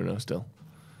be Bruno still.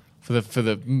 For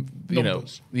the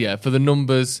numbers. For the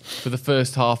numbers, for the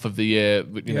first half of the year,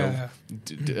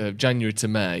 January to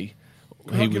May,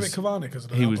 give it Cavani because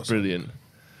he was brilliant.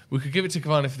 We could give it to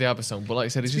Cavani for the ABBA song, but like I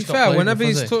said, he's just got fair. Whenever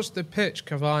he's touched the pitch,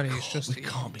 Cavani's just. We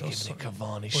can't be giving it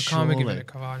Cavani. We can't be giving it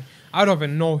Cavani. I don't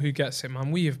even know who gets it, man.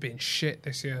 We have been shit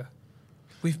this year.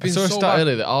 We've been. I saw a stat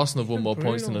earlier that Arsenal have won more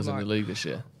points than us in the league this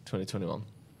year, 2021.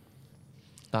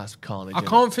 That's carnage. I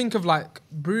can't think of like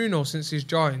Bruno since he's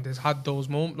joined has had those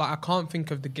moments. Like, I can't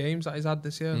think of the games that he's had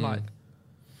this year. Like,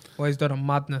 where he's done a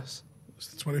madness. It's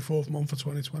the 24th month of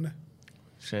 2020.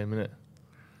 Shame, innit? Are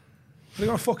they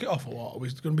going to fuck it off or what? Are we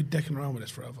going to be dicking around with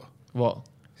this forever? What?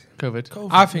 COVID?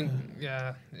 I think,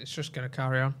 it's just going to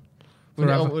carry on.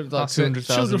 Forever. Like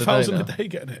 200,000 a day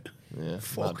getting it. Yeah.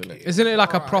 Fuck it. Isn't it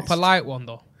like a proper light one,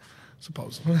 though?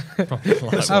 Supposedly.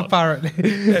 Apparently.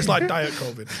 It's like diet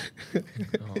COVID.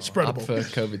 It's spreadable. I prefer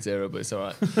COVID zero, but it's all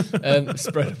right.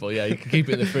 Spreadable, yeah. You can keep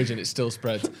it in the fridge and it still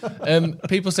spreads.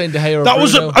 People saying De Gea or that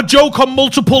Bruno, was a joke on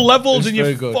multiple levels, and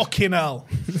you fucking hell.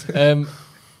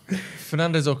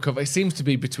 Fernandes or Cavani? It seems to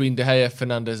be between De Gea,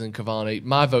 Fernandes and Cavani.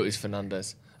 My vote is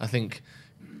Fernandes. I think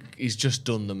he's just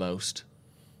done the most.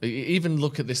 Even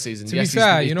look at this season. To be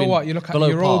fair, you know what? You look at the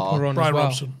Europa run Brian as well.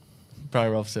 Robson.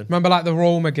 Brian Robson. Remember like the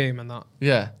Roma game and that?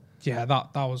 Yeah. Yeah,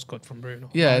 that was good from Bruno.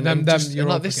 Yeah, and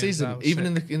like this season, even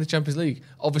in the Champions League,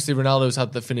 obviously Ronaldo's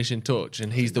had the finishing touch,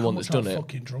 and he's the one that's done it.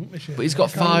 Fucking drunk this year. But he's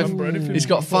got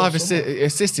five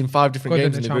assists in 5 different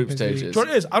games in the group stages. What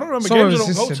it is? I don't remember some games of I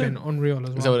his don't go assists to. have been unreal as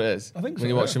well. Is that what it is? I think so. When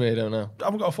you're watching me, I don't know. I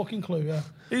haven't got a fucking clue. Yeah,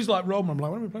 he's like Roma. I'm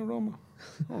like, when are we playing Roma?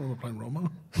 I don't remember playing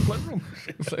Roma.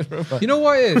 Playing Roma. You know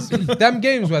what it is? Them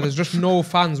games where there's just no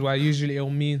fans, where usually it'll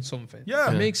mean something.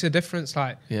 Yeah, it makes a difference.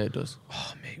 Like, yeah, it does.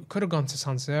 Oh mate, we could have gone to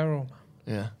San Siro, man.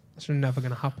 Yeah, that's never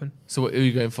going to happen. So who are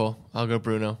you going for? I'll go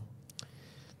Bruno.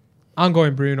 I'm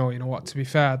going Bruno. You know what? To be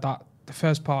fair, that the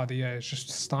first part of the year is just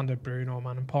standard Bruno,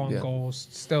 man. Important goals,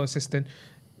 still assisting.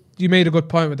 You made a good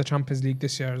point with the Champions League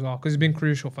this year as well, because it's been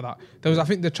crucial for that. There was, I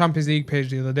think, the Champions League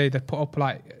page the other day, they put up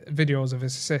like videos of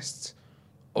his assists.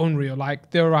 Unreal,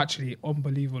 like they were actually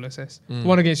unbelievable assists. The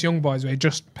one against Young Boys where he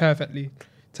just perfectly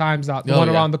times that. The one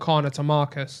around the corner to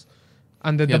Marcus,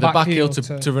 and the back heel to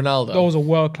Ronaldo. Those are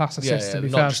world class assists. To be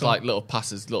not fair, just like little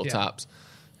passes, little taps.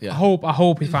 Yeah, I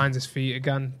hope he finds his feet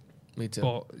again. Me too.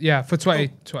 But yeah, for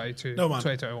 2022, no, man.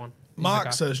 2021.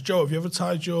 Mark says, Joe, have you ever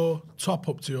tied your top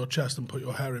up to your chest and put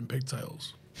your hair in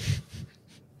pigtails?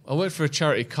 I worked for a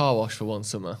charity car wash for one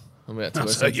summer, and we had to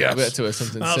wear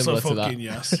something, similar to that.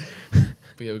 Yes.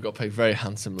 But yeah, we got paid very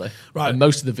handsomely. Right. And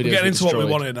most of the videos We're getting were into what we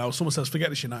destroyed. wanted now. Someone says,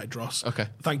 forget this United dross. Okay.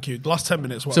 Thank you. The last 10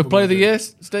 minutes. So whatever player we're of the gonna year, do.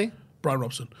 Steve? Brian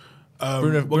Robson.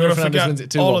 Bruno We're going to Fernandes wins it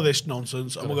forget 2-1. all of this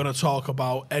nonsense and we're going to talk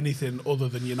about anything other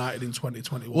than United in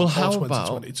 2021 Well, or how about-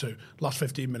 2022. Last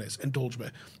 15 minutes. Indulge me.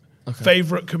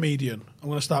 Favourite comedian. I'm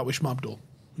going to start with Shmabdul.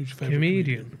 Who's your favourite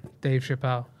comedian? Dave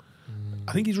Chappelle.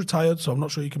 I think he's retired, so I'm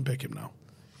not sure you can pick him now.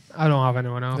 I don't have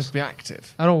anyone else. Let's be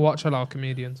active. I don't watch a lot of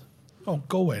comedians. Oh,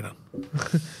 go away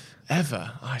then.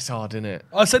 Ever? Oh, it's hard, isn't it?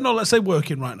 I said no, let's say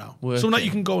working right now. Working. Something that you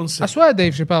can go and see. I swear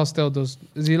Dave Chappelle still does.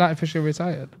 Is he like officially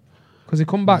retired? Because he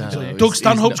come back No. to He's- Doug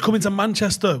Stanhope's he's coming to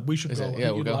Manchester. We should Is go. it? I Yeah, think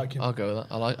we'll you'd go. like him. I'll go with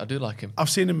that. I do like him. I've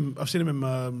seen him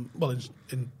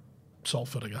in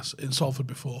Salford, I guess. In Salford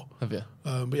before. Have you?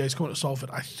 But yeah, he's coming to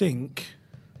Salford. I think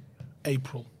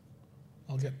April.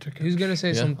 I'll get tickets. Who's going to say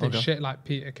Yeah, something I'll go. shit like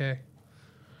Peter Kay?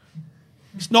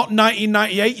 It's not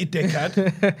 1998, you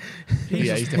dickhead.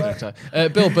 Yeah, he's definitely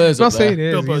retired. Bill Burr's Not up saying there. it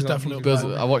is. Bill Burr's he's not. definitely Bill's, up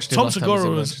there. I watched him Tom last time he Segura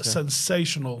in was Manchester.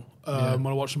 sensational when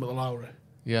I watched him at the Lowry.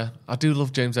 Yeah, I do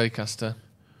love James Acaster.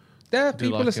 Yeah, do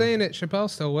people like are him. saying it.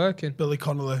 Chappelle's still working. Billy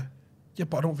Connolly. Yeah,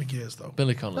 but I don't think he is, though.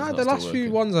 Billy Connolly's Nah, not the still last few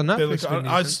working. ones on Billy Netflix. been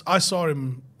Con- decent. I saw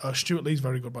him. Stuart Lee's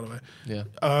very good, by the way. Yeah.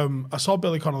 I saw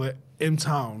Billy Connolly in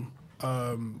town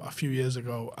a few years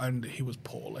ago, and he was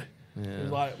poorly. He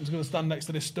was like, I was going to stand next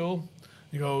to this stool.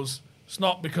 He goes, it's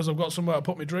not because I've got somewhere to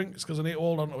put my drink, it's because I need to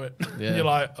hold onto it. Yeah. And you're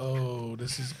like, oh,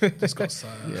 this got sad.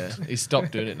 Yeah, he's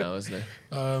stopped doing it now, hasn't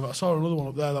he? I saw another one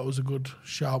up there that was a good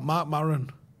shout. Mark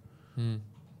Maron.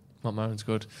 Mark Maron's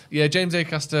good. Yeah, James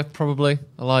Acaster, probably.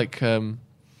 I like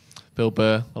Bill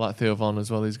Burr. I like Theo Von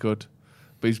as well. He's good.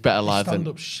 But he's better live than...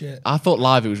 Stand-up shit. I thought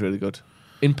live it was really good.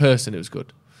 In person it was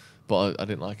good. But I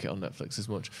didn't like it on Netflix as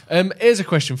much. Here's a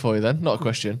question for you then. Not a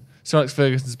question. Sir Alex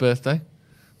Ferguson's birthday.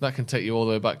 That can take you all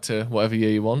the way back to whatever year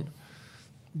you want.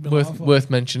 Worth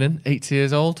mentioning. 80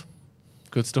 years old.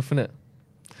 Good stuff, innit?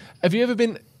 Have you ever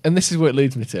been... And this is where it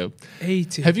leads me to.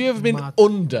 80. Have you ever been Mad.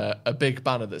 under a big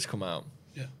banner that's come out?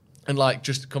 Yeah. And like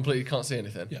just completely can't see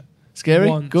anything? Yeah. Scary?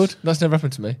 Once. Good? That's never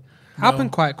happened to me.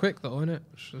 Happened quite quick though, innit?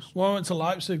 It's just- When I went to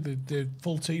Leipzig, they did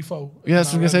full TIFO. Yeah,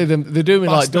 that's what I was going to say. They're doing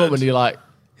like Bastard. Dortmund. You're like...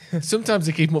 Sometimes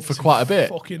they keep them up for quite a bit.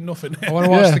 Fucking nothing. I want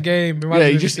to watch Yeah. the game. Yeah, Imagine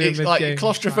you if just do it it's like mid-game.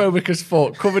 claustrophobic as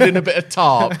fuck, covered in a bit of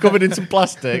tarp, covered in some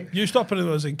plastic. Used to happen when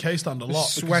I was in K-Stand a lot.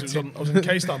 because it was Sweating. I was in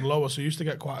K-Stand lower, so I used to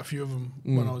get quite a few of them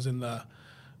when I was in there.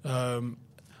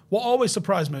 What always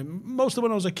surprised me, mostly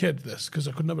when I was a kid, because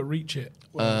I could never reach it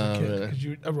when I was a kid, really?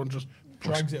 because everyone just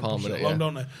drags it and palm pushes it, it along, yeah.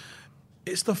 don't they?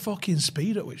 It's the fucking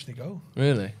speed at which they go.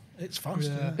 Really? It's fast.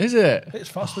 Yeah. Yeah. Is it? It's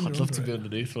fast when I'd you're love under to be it.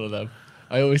 underneath one of them.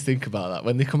 I always think about that.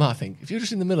 When they come out, I think, if you're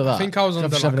just in the middle of that, think I was I'm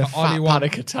under just like having a an Ollie fat one.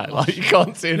 panic attack. Like, you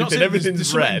can't see You know what anything. I'm saying? There's Everything's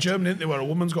something in red. Germany, isn't there, where a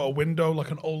woman's got a window,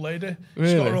 like an old lady. She's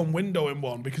Really? got her own window in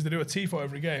one because they do a TIFO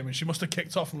every game, and she must have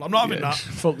kicked off. I'm not having that.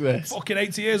 Fuck this. Fucking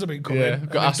 80 years I've been coming. Yeah, and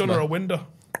got they've done asthma. her a window.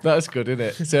 That's good, isn't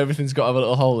it? So everything's got to have a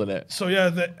little hole in it. So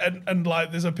yeah, and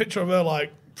like there's a picture of her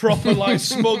like proper like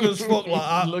smug as fuck like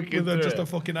that, Looking with just through a it.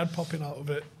 fucking head popping out of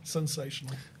it.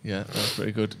 Sensational. Yeah, that's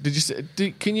pretty good. Did you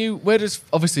see, can you, where does,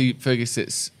 obviously Fergie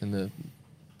sits in the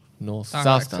north,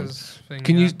 south stand. Directors thing,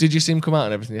 Can yeah. did you see him come out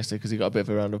and everything yesterday? Because he got a bit of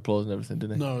a round of applause and everything,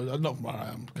 didn't he? No, not from where I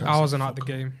am. I wasn't at the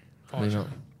game. No, you're not.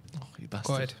 Oh, you bastard.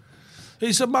 Go ahead.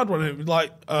 It's a mad one. It was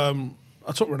like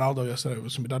I took Ronaldo yesterday. It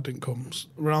was my dad didn't come.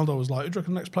 Ronaldo was like, "Who do you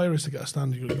reckon the next player is to get a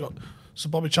stand?" You got Sir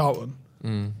Bobby Charlton.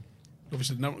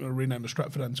 Obviously, they're not going to rename the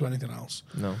Stretford end to anything else.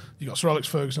 No. You got Sir Alex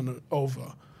Ferguson over.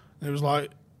 And it was like,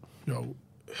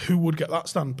 who would get that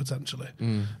stand potentially?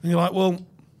 And you're like, well,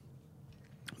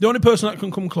 the only person that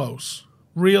can come close,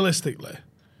 realistically,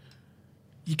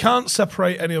 you can't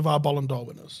separate any of our Ballon d'Or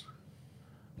winners.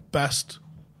 Best,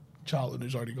 Charlton,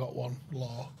 who's already got one,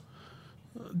 Law.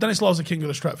 Dennis Law's the king of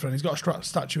the Stretford end. He's got a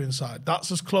statue inside. That's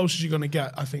as close as you're going to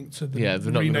get, I think, to the Yeah,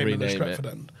 they're not gonna renaming the rename it.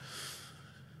 Stretford end.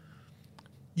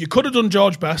 You could have done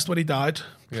George Best when he died,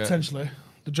 Yeah. potentially.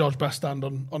 The George Best stand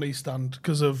on East Stand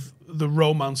because of the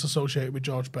romance associated with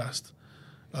George Best.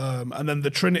 And then the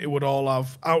Trinity would all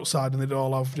have outside, and they'd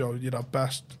all have, you'd have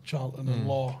Best, Charlton, and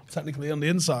Law technically on the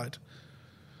inside.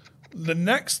 The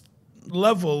next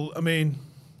level, I mean,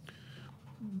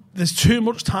 there's too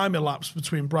much time elapsed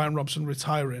between Brian Robson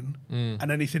retiring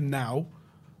and anything now.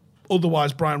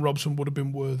 Otherwise, Brian Robson would have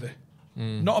been worthy.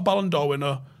 Not a Ballon d'Or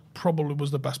winner, probably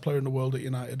was the best player in the world at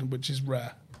United, which is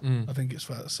rare, I think it's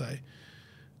fair to say.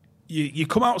 You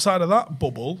come outside of that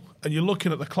bubble, and you're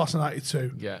looking at the class of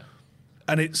 92, Yeah.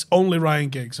 and it's only Ryan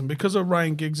Giggs. And because of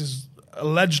Ryan Giggs'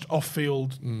 alleged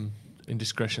off-field,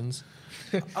 Indiscretions.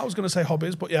 I was going to say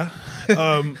hobbies, but yeah.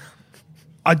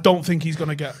 I don't think he's going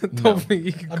to get. I don't think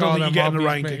you can I call don't think you them get in the Bobby's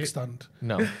Ryan mate. Giggs stand.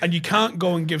 No. And you can't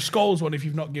go and give Scholes one if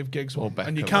you've not give Giggs one, Or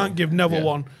and you Beckham can't or- give Neville yeah.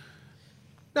 one.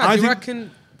 No, I do you think-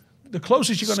 reckon? The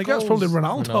closest you're going to get is probably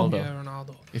Ronaldo. Ronaldo. Yeah,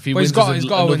 Ronaldo. If he But he's wins got- he's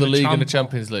got to win another the league and a champ.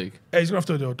 Champions League, Yeah, he's going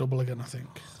to have to do a double again, I think.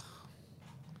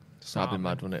 that'd be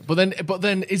mad, wouldn't it? But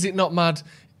then, is it not mad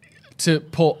to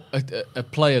put a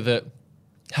player that,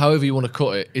 however you want to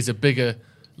cut it, is a bigger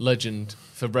legend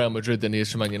for Real Madrid than he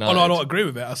is for Man United? Oh no, I don't agree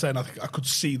with it. I'm saying I think I could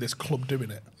see this club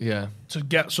doing it Yeah, to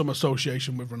get some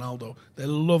association with Ronaldo. They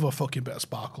love a fucking bit of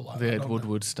sparkle like the that. Ed don't they?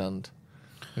 Woodward stand.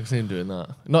 I've seen him doing that.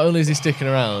 Not only is he sticking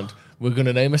around, we're going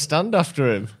to name a stand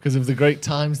after him because of the great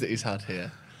times that he's had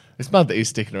here. It's mad that he's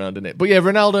sticking around in it. But yeah,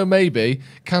 Ronaldo maybe.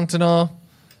 Cantona,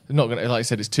 not going to. Like I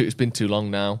said, it's been too long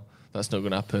now. That's not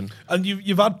going to happen. And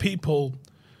you've had people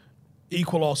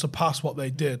equal or surpass what they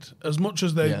did. As much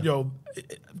as they, Yeah.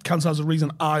 Cantona's the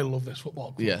reason I love this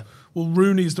football club. Yeah. Well,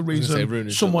 Rooney's the gonna say reason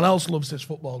Rooney's someone the- else loves this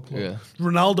football club. Yeah.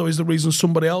 Ronaldo is the reason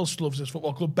somebody else loves this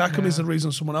football club. Beckham is the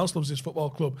reason someone else loves this football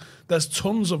club. There's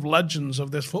tons of legends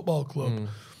of this football club.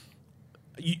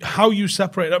 How you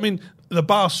separate? I mean, the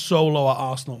bar's so low at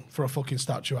Arsenal for a fucking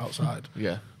statue outside.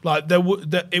 Yeah. Like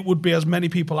it would be as many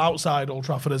people outside Old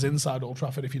Trafford as inside Old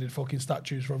Trafford if you did fucking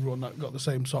statues for everyone that got the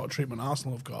same sort of treatment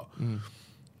Arsenal have got.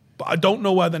 But I don't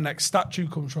know where the next statue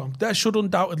comes from. There should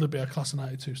undoubtedly be a Class of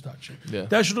 '92 statue. Yeah.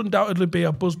 There should undoubtedly be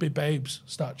a Busby Babes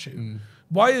statue.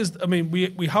 Why is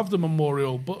we have the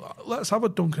memorial, but let's have a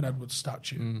Duncan Edwards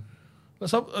statue.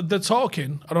 Let's have. They're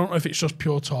talking. I don't know if it's just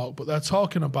pure talk, but they're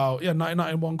talking about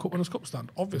 1991 Cup Winners' Cup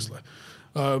stand, obviously,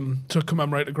 to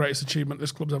commemorate the greatest achievement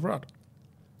this club's ever had.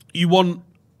 You want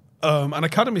an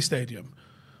academy stadium.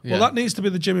 Yeah. Well, that needs to be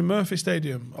the Jimmy Murphy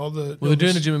Stadium or the. Well, they're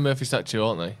doing a Jimmy Murphy statue,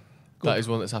 aren't they? That is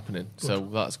one that's happening, so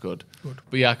that's good.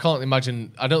 But yeah, I can't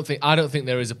imagine. I don't think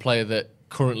there is a player that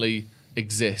currently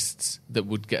exists that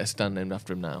would get a stand named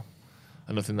after him now.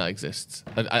 I don't think that exists.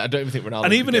 I don't even think Ronaldo.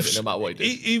 And even could get if, it, no matter what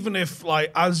he did. even if,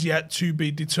 like, as yet to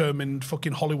be determined,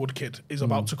 fucking Hollywood kid is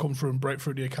about to come through and break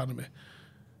through the academy,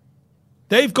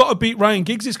 they've got to beat Ryan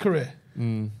Giggs' career.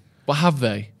 But have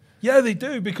they? Yeah, they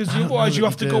do, because don't otherwise know you that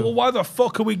have to they go, do. well, why the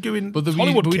fuck are we doing But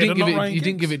Hollywood we kid didn't and give not it. Ryan You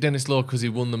didn't Giggs? give it Dennis Law because he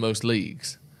won the most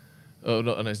leagues. Oh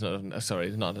no, he's not. Sorry,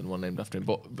 he's not one named after him.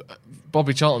 But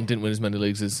Bobby Charlton didn't win as many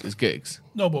leagues as Giggs.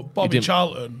 No, but Bobby didn't-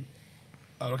 Charlton,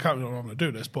 I can't remember how I'm going to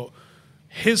do this, but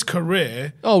his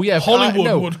career, Oh yeah,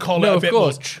 Hollywood would call it a of bit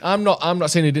course. much. I'm not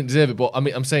saying he didn't deserve it, but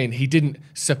I'm saying he didn't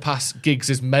surpass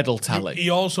Giggs' medal tally. He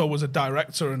also was a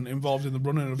director and involved in the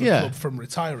running of the Yeah. club from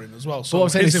retiring as well. But So what I'm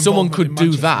saying his is someone involvement could in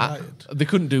do Manchester that. United- They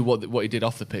couldn't do what he did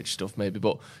off the pitch stuff, maybe.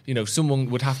 But someone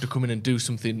would have to come in and do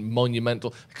something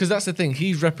monumental because that's the thing.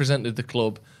 He's represented the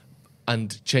club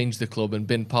and changed the club and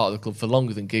been part of the club for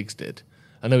longer than Giggs did.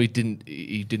 I know he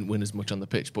didn't win as much on the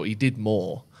pitch, but he did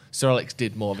more. Sir Alex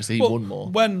did more. Obviously, he Well, won more.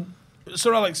 When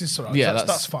Sir Alex is Sir Alex, Yeah,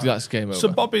 that's fine. that's game over. So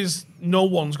Bobby's, no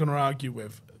one's going to argue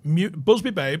with. Busby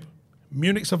Babe,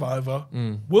 Munich survivor,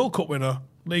 World Cup winner,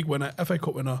 League winner, FA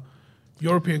Cup winner,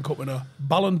 European Cup winner,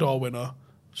 Ballon d'Or winner,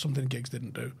 something Giggs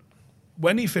didn't do.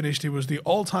 When he finished, he was the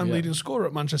all-time Yeah. leading scorer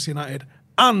at Manchester United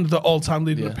and the all-time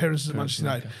leading Yeah, appearances at Manchester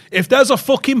appearances, United. If there's a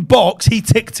fucking box, he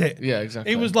ticked it. Yeah,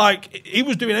 exactly. He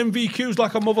was doing MVQs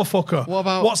like a motherfucker. What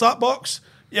about- What's that box?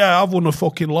 Yeah, I've won a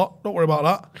fucking lot. Don't worry about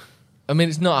that. I mean,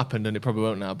 it's not happened, and it probably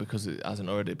won't now because it hasn't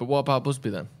already. But what about Busby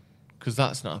then? Because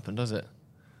that's not happened, has it?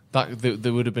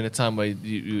 There would have been a time where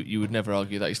you would never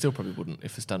argue that. You still probably wouldn't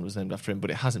if the stand was named after him, but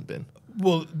it hasn't been.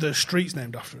 Well, the street's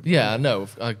named after him. Yeah, I know,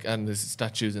 and there's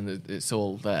statues and it's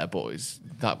all there, but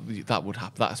that would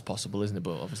happen. That's possible, isn't it?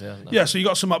 But obviously, it hasn't. Yeah, so you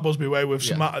got some at Busby Way with Yeah.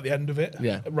 some at the end of it,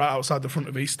 Yeah. right outside the front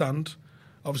of East Stand.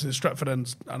 Obviously, the Stretford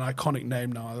End's an iconic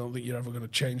name now. I don't think you're ever going to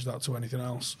change that to anything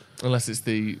else. Unless it's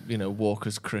the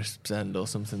Walker's Crisps end or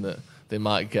something that they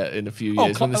might get in a few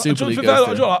years when the I Super like League that.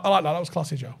 goes to I like that. That was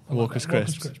classy, Joe. I like Walker's that.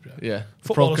 Crisps. Yeah.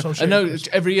 Football I Association know Crisps.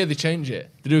 every year they change it.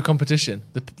 They do a competition.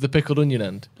 The pickled onion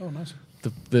end. Oh, nice.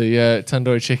 The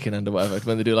tandoori chicken end or whatever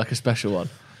when they do like a special one.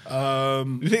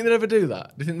 Do you think they'd ever do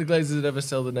that? Do you think the Glazers would ever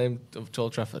sell the name of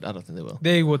Old Trafford? I don't think they will.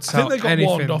 They would I sell think they got anything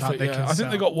warned off that it. they Yeah, can I think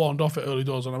sell. they got warned off at early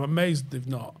doors, and I'm amazed they've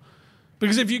not.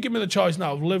 Because if you give me the choice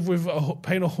now, live with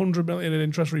paying 100 million in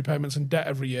interest repayments and debt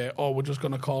every year, or we're just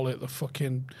going to call it the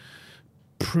fucking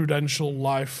Prudential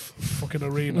Life fucking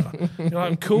arena. You're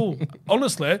like, cool.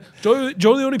 Honestly, Joe,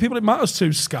 the only people it matters to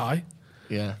is Sky.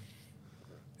 Yeah.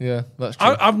 Yeah, that's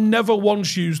true. I've never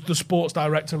once used the Sports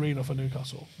Direct Arena for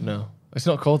Newcastle. No. It's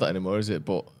not called that anymore, is it?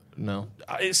 But No.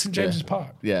 It's St James's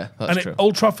Park. Yeah, that's true.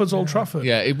 Old Trafford's Old Trafford.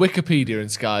 Yeah, Wikipedia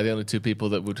and Sky, the only two people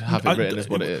that would have it written as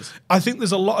what it is. I think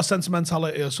there's a lot of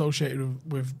sentimentality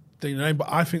associated with the name, but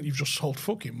I think you've just sold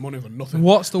fucking money for nothing.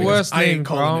 What's the worst I ain't name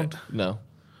calling ground? it No.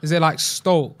 Is it like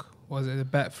Stoke? Or is it the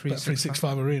Bet365?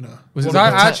 Bet365 Arena.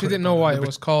 I actually didn't know why it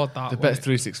was called that. The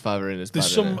Bet365 Arena is bad.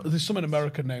 There's some in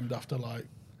America named after like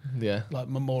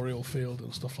Memorial Field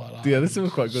and stuff like that. Yeah, there's some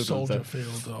quite good Soldier ones.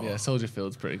 Field. Yeah, Soldier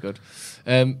Field's pretty good.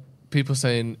 People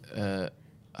saying,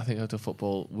 I think Hotel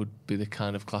Football would be the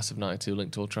kind of class of 92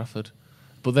 linked to Old Trafford.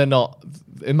 But they're not.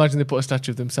 Imagine they put a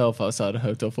statue of themselves outside of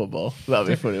Hotel Football. That'd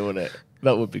be funny, wouldn't it?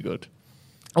 That would be good.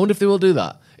 I wonder if they will do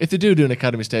that. If they do an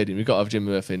Academy Stadium, you've got to have Jimmy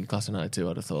Murphy in class of 92,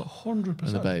 I'd have thought. 100%. And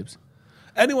the Babes.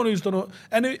 Anyone who's done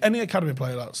any Academy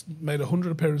player that's made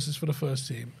 100 appearances for the first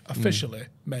team officially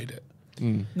made it.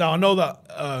 Now, I know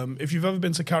that if you've ever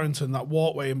been to Carrington, that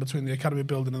walkway in between the Academy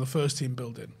building and the first team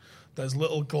building, there's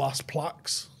little glass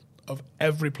plaques of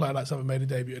every player that's ever made a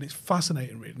debut, and it's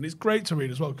fascinating reading. And it's great to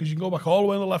read as well, because you can go back all the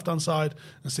way on the left-hand side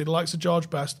and see the likes of George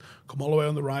Best, come all the way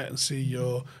on the right and see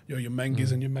your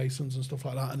Mengies and your Masons and stuff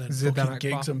like that, and then fucking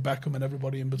Giggs and Beckham and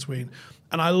everybody in between.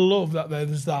 And I love that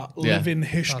there's that living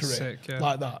history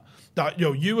like that. That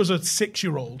you as a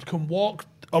 6-year-old can walk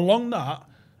along that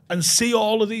and see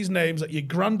all of these names that your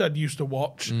granddad used to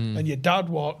watch and your dad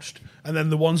watched, and then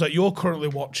the ones that you're currently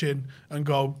watching, and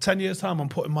go, 10 years' time, I'm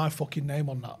putting my fucking name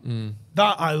on that.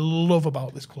 That I love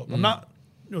about this club. And that,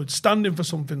 standing for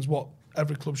something's what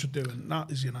every club should do, and that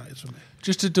is United for me.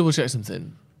 Just to double check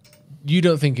something, you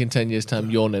don't think in 10 years' time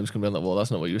your name's going to be on that wall?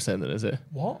 That's not what you were saying then, is it?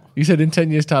 What? You said in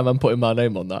 10 years' time I'm putting my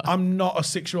name on that. I'm not a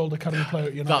 6-year-old Academy player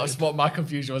at United. That was what my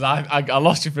confusion was. I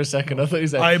lost you for a second. I thought you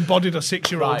said... I embodied a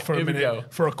 6-year-old for a here we go.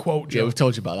 minute for a quote joke. Yeah, we've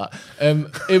told you about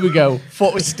that. Here we go.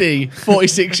 Steve,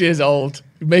 46 years old,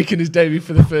 making his debut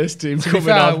for the first team. To be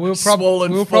fair, we'll probably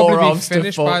be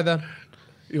finished by then.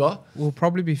 You what? We'll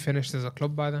probably be finished as a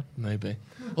club by then. Maybe.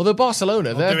 Although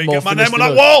Barcelona, they're doing more get my finished name than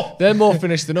on that us. wall! They're more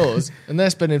finished than us, and they're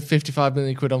spending 55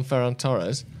 million quid on Ferran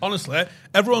Torres. Honestly,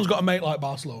 everyone's got a mate like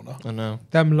Barcelona. I know.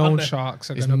 Them loan Aren't they? sharks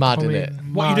are It's going to mad, come innit?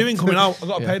 in. What are you doing coming out? I've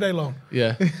got a payday loan.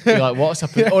 Yeah. You're like, what's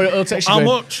happened? Or it'll text you How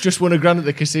going, much? just won a grand at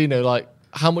the casino. Like,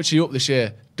 how much are you up this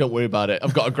year? Don't worry about it.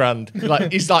 I've got a grand.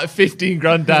 He's like 15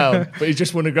 grand down, but he's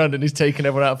just won a grand and he's taking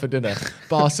everyone out for dinner.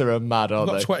 Barca are mad, aren't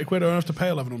I've got they? 20 quid, I don't have to pay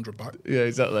 1,100 back. Yeah,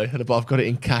 exactly. But I've got it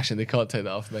in cash and they can't take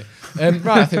that off me. Right,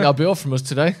 I think that'll be all from us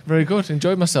today. Very good.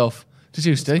 Enjoyed myself. Did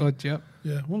you, Steve? Good, yep.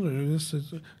 Yeah, this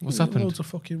is What's happened? Loads of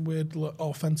fucking weird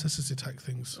authenticity tech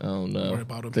things. Oh, no. Don't worry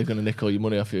about them. They're going to nick all your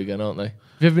money off you again, aren't they? Have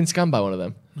you ever been scammed by one of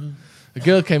them? No. A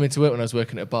girl came into work when I was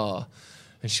working at a bar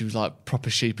and she was like proper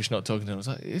sheepish, not talking to her. I was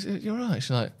like, you're right. She's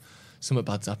like, something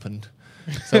bad's happened.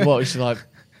 So what? She's like,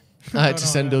 I had to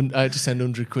send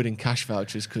 100 quid in cash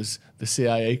vouchers because the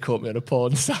CIA caught me on a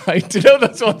porn site. You know,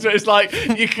 that's what it's like.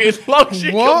 You can lock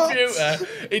your computer.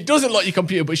 It doesn't lock your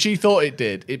computer, but she thought it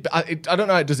did. I don't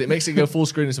know how it does it. It makes it go full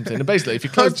screen or something. And basically, if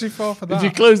you close, How'd she fall for that? if you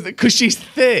close it, because she's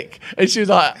thick, and she was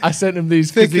like, I sent them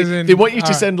these Thick because as in- they want you to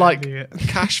alright, send like idiot.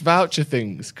 cash voucher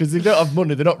things because they don't have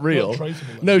money. They're not real.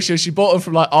 traceable, then. No, she bought them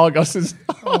from like Argos's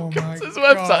Oh my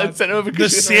website God. and sent them over The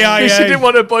because CIA. she didn't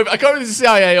want her boyfriend. I can't remember if it's the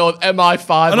CIA or MI5.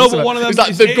 I know, but one of them It's like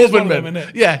is- the it is one of government. them,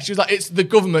 innit? Yeah, she was like, it's the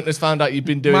government that's found out you've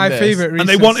been doing My this. favourite And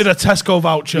they reasons- wanted a Tesco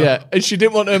voucher. Yeah, and she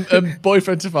didn't want her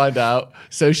boyfriend to find out,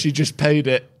 so she just paid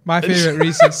it. My favourite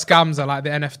recent scams are like the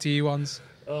NFT ones.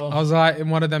 I was like in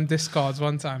one of them Discords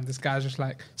one time. This guy's just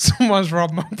like, someone's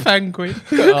robbed my penguin.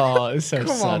 Oh, it's so Come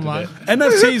sad. on, man. Isn't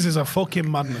it? NFTs is a fucking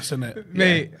madness, isn't it?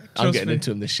 Mate, I'm trust getting me.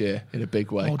 into them this year in a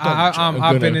big way. Oh,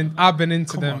 I've been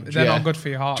into them. on, They're yeah. not good for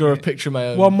your heart. Draw a mate. picture of my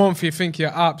own. 1 month you think you're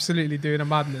absolutely doing a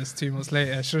madness. 2 months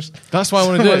later, it's just That's why I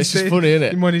want to do it. It's just funny, isn't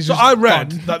it? your money's So just I read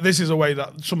gone. that this is a way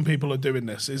that some people are doing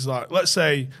this. Is like, let's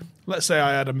say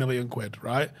I had $1 million,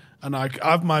 right? And I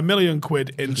have my $1 million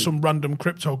in some random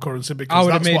cryptocurrency I because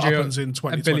would have that's made what you happens in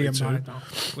 $1 billion 2022. right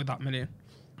now with that million.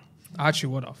 I actually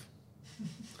would have.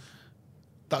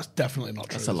 That's definitely not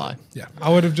true. That's a lie. Yeah.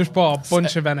 I would have just bought a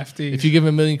bunch of NFTs. If you give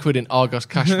him $1 million in Argos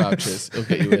cash vouchers, it'll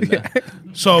get you in there.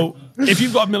 So if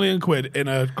you've got $1 million in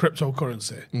a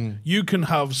cryptocurrency, you can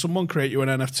have someone create you an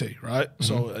NFT, right?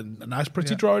 So a nice,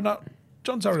 pretty drawing that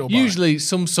John Terry will buy. Usually,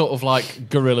 some sort of like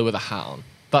gorilla with a hat on.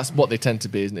 That's what they tend to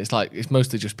be, isn't it? It's like it's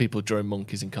mostly just people drawing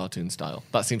monkeys in cartoon style.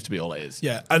 That seems to be all it is.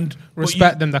 Yeah, and but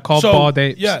Respect them, they're called bored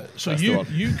apes. Yeah, so That's the one.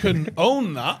 you can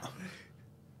own that.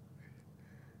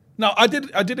 Now, I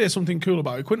did hear something cool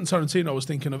about it. Quentin Tarantino was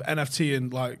thinking of NFT in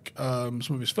like some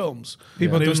of his films.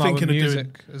 People And do he was that with thinking of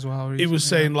music as well. He was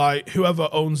saying like whoever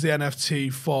owns the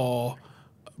NFT for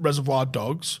Reservoir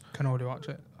Dogs Can already watch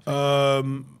it.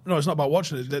 No, it's not about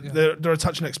watching it. They're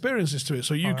attaching experiences to it.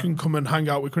 So you can come and hang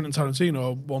out with Quentin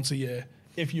Tarantino once a year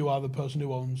if you are the person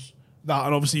who owns that.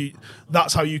 And obviously,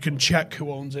 that's how you can check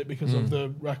who owns it because of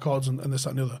the records and this,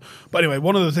 that, and the other. But anyway,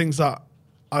 one of the things that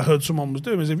I heard someone was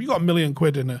doing is if you got $1 million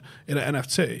in an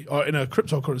NFT or in a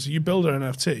cryptocurrency, you build an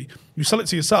NFT, you sell it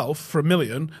to yourself for $1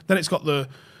 million, then it's got the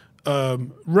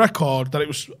record that it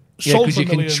was sold for $1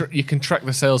 million. You can track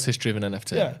the sales history of an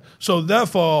NFT. Yeah. So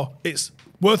therefore, it's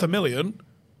worth $1 million,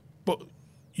 but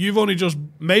you've only just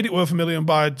made it worth $1 million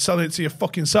by selling it to your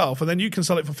fucking self, and then you can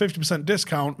sell it for 50%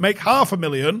 discount, make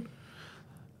 $500,000.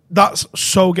 That's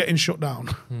so getting shut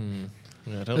down.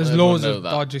 Yeah, there's loads of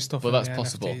dodgy stuff in that's the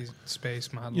possible. NFT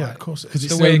space, man. Yeah, like, of course. Because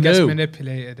it's the way it gets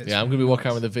manipulated. Yeah, I'm going to be walking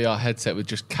around with a VR headset with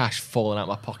just cash falling out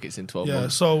my pockets in 12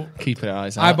 months. So keeping our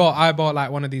eyes out. I bought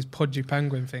like one of these pudgy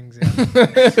penguin things. Yeah.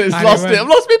 I've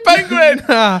lost my penguin.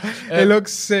 It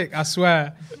looks sick, I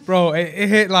swear. Bro, it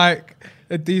hit like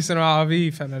a decent amount of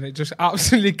ETH and then it just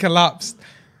absolutely collapsed.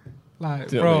 Like,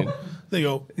 Do you know what I bro. mean? There you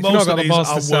go. If Most you've of not got these the are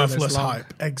most to sell, worthless it's long.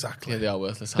 hype. Exactly. Yeah, they are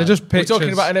worthless. They're just We're talking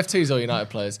pictures. about NFTs or United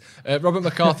players. Robert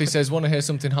McCarthy says, want to hear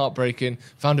something heartbreaking.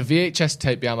 Found a VHS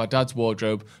tape behind my dad's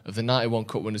wardrobe of the 91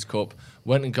 Cup Winners' Cup.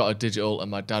 Went and got a digital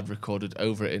and my dad recorded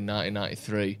over it in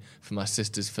 1993 for my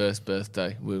sister's first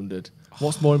birthday. Wounded.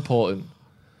 What's more important?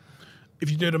 If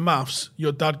you do the maths,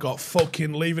 your dad got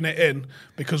fucking leaving it in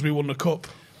because we won the cup.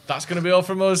 That's going to be all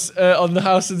from us on the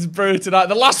House and Brew tonight.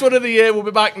 The last one of the year. We'll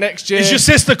be back next year. Is your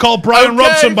sister called Brian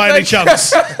Robson by any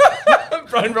chance?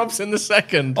 Brian Robson the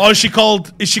second. Or is she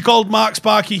called Mark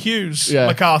Sparky Hughes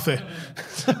McCarthy?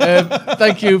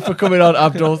 Thank you for coming on,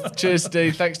 Abdul. Cheers,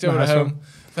 Steve. Thanks to everyone at home.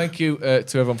 Thank you to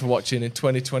everyone for watching in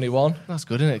 2021. That's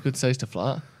good, isn't it? Good save to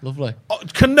flat. Lovely.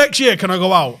 Next year, can I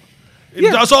go out?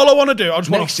 Yeah. That's all I want to do. I just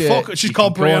want to fuck. She's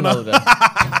called Brianna.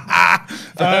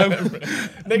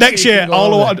 Next year,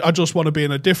 I just want to be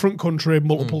in a different country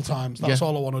multiple times. That's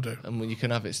all I want to do. And when you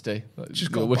can have it, Steve. She's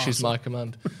Your wish is my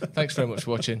command. Thanks very much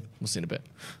for watching. We'll see you in a bit.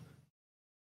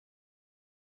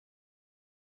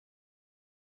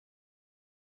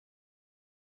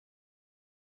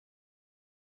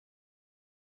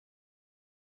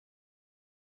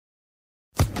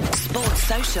 Sports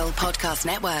Social Podcast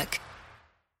Network.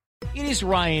 It is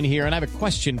Ryan here, and I have a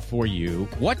question for you.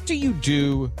 What do you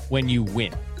do when you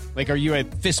win? Like, are you a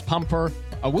fist pumper,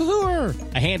 a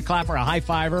woohooer, a hand clapper, a high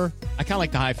fiver? I kind of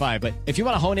like the high five, but if you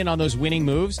want to hone in on those winning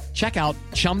moves, check out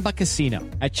Chumba Casino.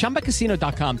 At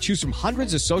ChumbaCasino.com, choose from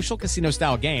hundreds of social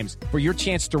casino-style games for your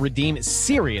chance to redeem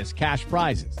serious cash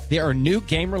prizes. There are new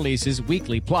game releases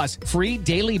weekly, plus free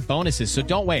daily bonuses, so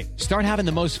don't wait. Start having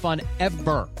the most fun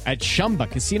ever at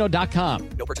ChumbaCasino.com.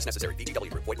 No purchase necessary.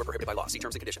 VGW Group. Void where prohibited by law. See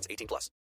terms and conditions. 18+.